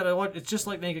 you really gotta watch, it's just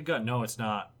like Naked Gun. No, it's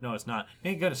not.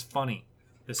 Naked Gun is funny.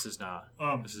 This is not.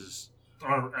 This is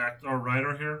our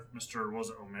writer here, Mr. Was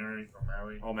it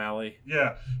O'Malley?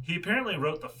 Yeah, he apparently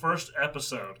wrote the first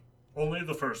episode, only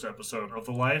the first episode, of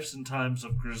The Lives and Times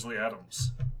of Grizzly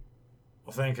Adams.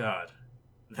 Well, thank God.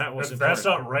 That was that's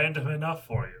not random enough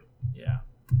for you. Yeah.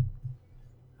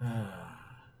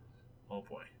 Oh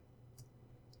boy.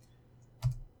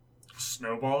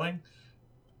 Snowballing?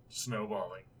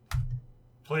 Snowballing.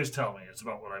 Please tell me it's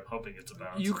about what I'm hoping it's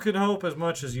about. You can hope as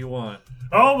much as you want.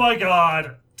 Oh my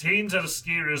god! Teens at a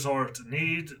ski resort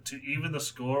need to even the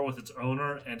score with its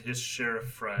owner and his sheriff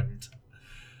friend.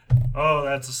 Oh,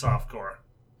 that's a softcore.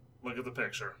 Look at the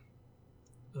picture.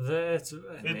 That's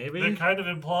maybe. They're kind of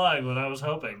implying what I was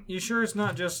hoping. You sure it's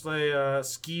not just a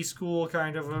ski school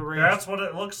kind of arrangement? That's what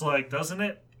it looks like, doesn't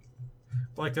it?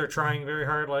 Like they're trying very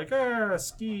hard, like,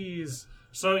 skis.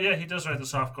 So, yeah, he does write the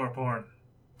softcore porn.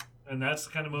 And that's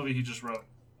the kind of movie he just wrote.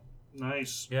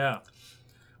 Nice. Yeah.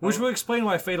 Which would explain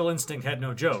why Fatal Instinct had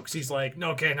no jokes. He's like,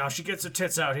 no, okay, now she gets her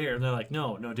tits out here. And they're like,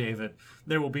 no, David,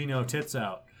 there will be no tits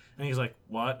out. And he's like,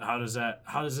 what? How does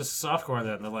this softcore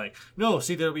then? And they're like, no,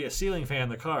 see, there'll be a ceiling fan in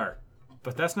the car.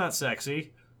 But that's not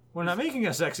sexy. We're not making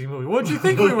a sexy movie. What did you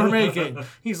think we were making?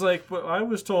 He's like, but I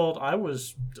was told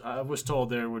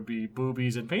there would be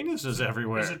boobies and penises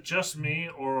everywhere. Is it just me,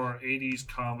 or 80s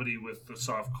comedy with the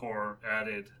softcore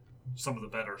added some of the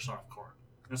better softcore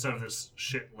instead of this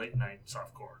shit late night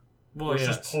softcore? Well, it's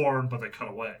just porn, but they cut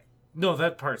away. No,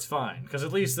 that part's fine because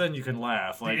at least then you can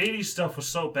laugh. Like the 80s stuff was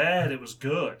so bad, it was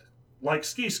good. Like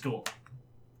Ski School.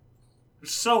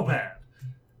 It's so bad.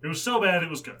 It was so bad, it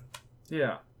was good.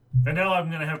 Yeah. And now I'm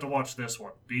gonna have to watch this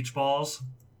one, Beach Balls.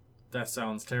 That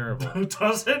sounds terrible,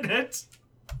 doesn't it?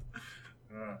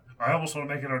 I almost want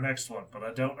to make it our next one, but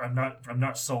I don't. I'm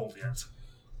not sold yet.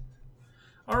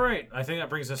 All right, I think that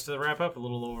brings us to the wrap up. A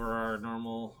little over our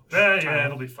normal. Yeah,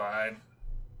 it'll be fine.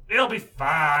 It'll be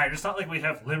fine. It's not like we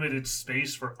have limited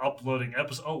space for uploading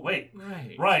episodes. Oh wait,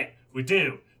 right, we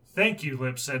do. Thank you,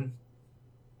 Libsyn.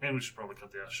 And we should probably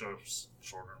cut the shows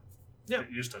shorter. Yep.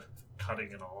 Get used to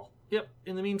cutting and all. Yep.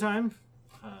 In the meantime,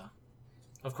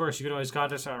 of course, you can always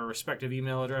contact us our respective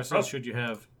email addresses. Should you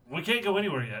have? We can't go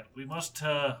anywhere yet. We must,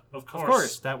 of course. Of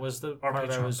course, that was the part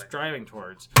I was driving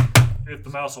towards. If the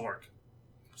mouse will work.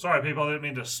 Sorry, people. I didn't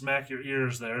mean to smack your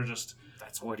ears there. Just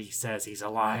that's what he says. He's a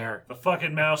liar. The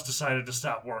fucking mouse decided to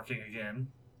stop working again.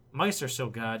 Mice are so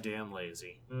goddamn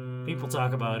lazy. People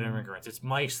talk about immigrants. It's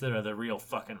mice that are the real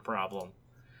fucking problem.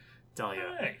 Tell you,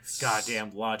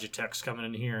 goddamn Logitech's coming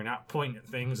in here, not pointing at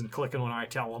things and clicking when I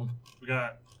tell them. We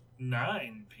got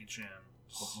 9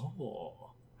 PGMs. Oh,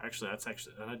 actually, that's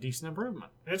actually a decent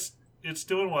improvement. It's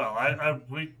doing well.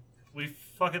 We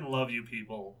fucking love you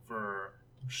people for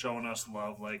showing us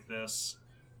love like this.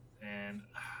 And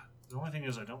the only thing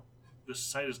is, this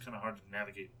site is kind of hard to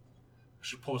navigate. I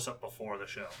should pull this up before the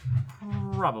show.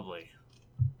 Probably.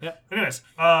 Yep. Anyways,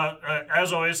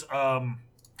 as always,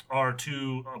 are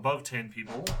 2 above 10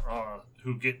 people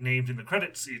who get named in the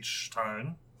credits each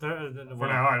time. For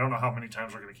now, I don't know how many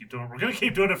times we're going to keep doing it. We're going to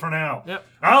keep doing it for now. Yep.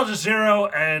 Al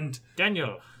Jazeera and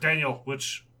Daniel,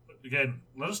 which, again,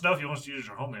 let us know if you want us to use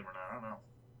your whole name or not. I don't know.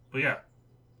 But yeah.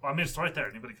 Well, I mean, it's right there.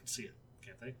 Anybody can see it,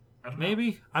 can't they? I don't know.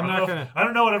 Maybe. I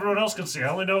don't know what everyone else can see. I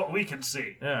only know what we can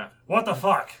see. Yeah. What the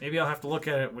fuck? Maybe I'll have to look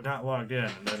at it with not logged in,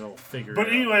 and then it'll figure it out.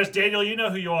 But anyways, Daniel, you know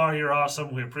who you are. You're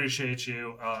awesome. We appreciate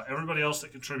you. Everybody else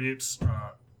that contributes,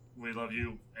 we love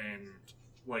you and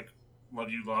love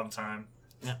you long time.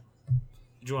 Yeah.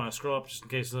 Did you want to scroll up just in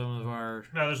case some of our?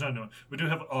 No, there's no new one. We do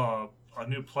have a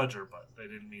new pledger, but they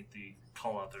didn't meet the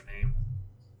call out their name.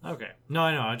 Okay. No,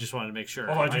 I know. I just wanted to make sure.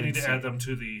 Oh, I do need to add them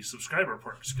to the subscriber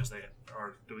perks because they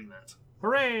are doing that.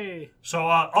 Hooray! So,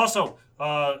 also,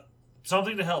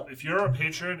 something to help. If you're a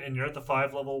patron and you're at the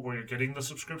 5 level where you're getting the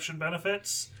subscription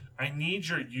benefits, I need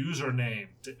your username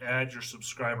to add your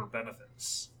subscriber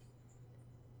benefits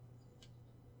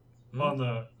on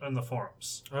the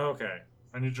forums. Okay.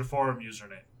 I need your forum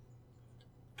username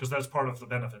because that's part of the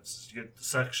benefits. You get the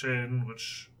section,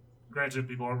 which granted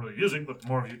people aren't really using, but the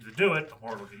more of you to do it, the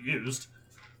more it'll get used.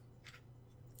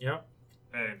 Yep.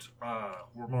 And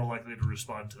we're more likely to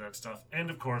respond to that stuff. And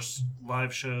of course,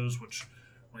 live shows, which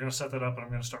we're going to set that up, and I'm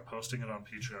going to start posting it on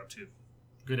Patreon too.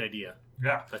 Good idea.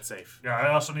 Yeah, that's safe. Yeah,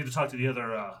 I also need to talk to the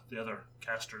other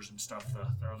casters and stuff,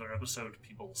 the other episode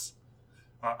peoples.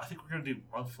 I think we're going to do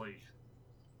monthly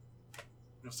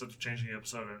instead of changing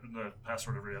the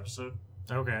password every episode.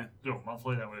 Okay. Do it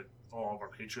monthly. That way, all of our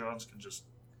Patreons can just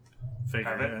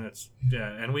figure it.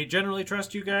 And and we generally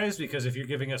trust you guys because if you're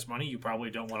giving us money, you probably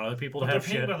don't want other people to have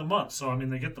shit. They're paying by the month, so I mean,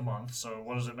 they get the month. So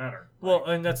what does it matter? Well,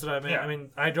 and that's what I mean. Yeah. I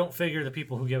mean, I don't figure the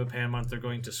people who give a pay a month are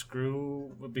going to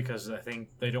screw because I think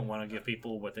they don't want to give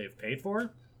people what they've paid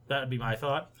for. That would be my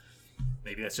thought.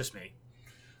 Maybe that's just me.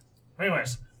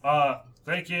 Anyways,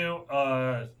 thank you.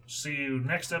 See you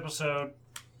next episode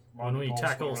when we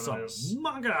tackle some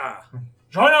manga.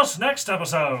 Join us next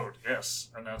episode. Yes,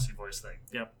 announcy voice thing.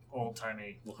 Yep. Old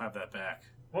timey. We'll have that back.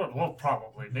 We'll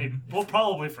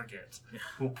probably forget.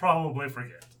 We'll probably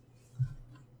forget.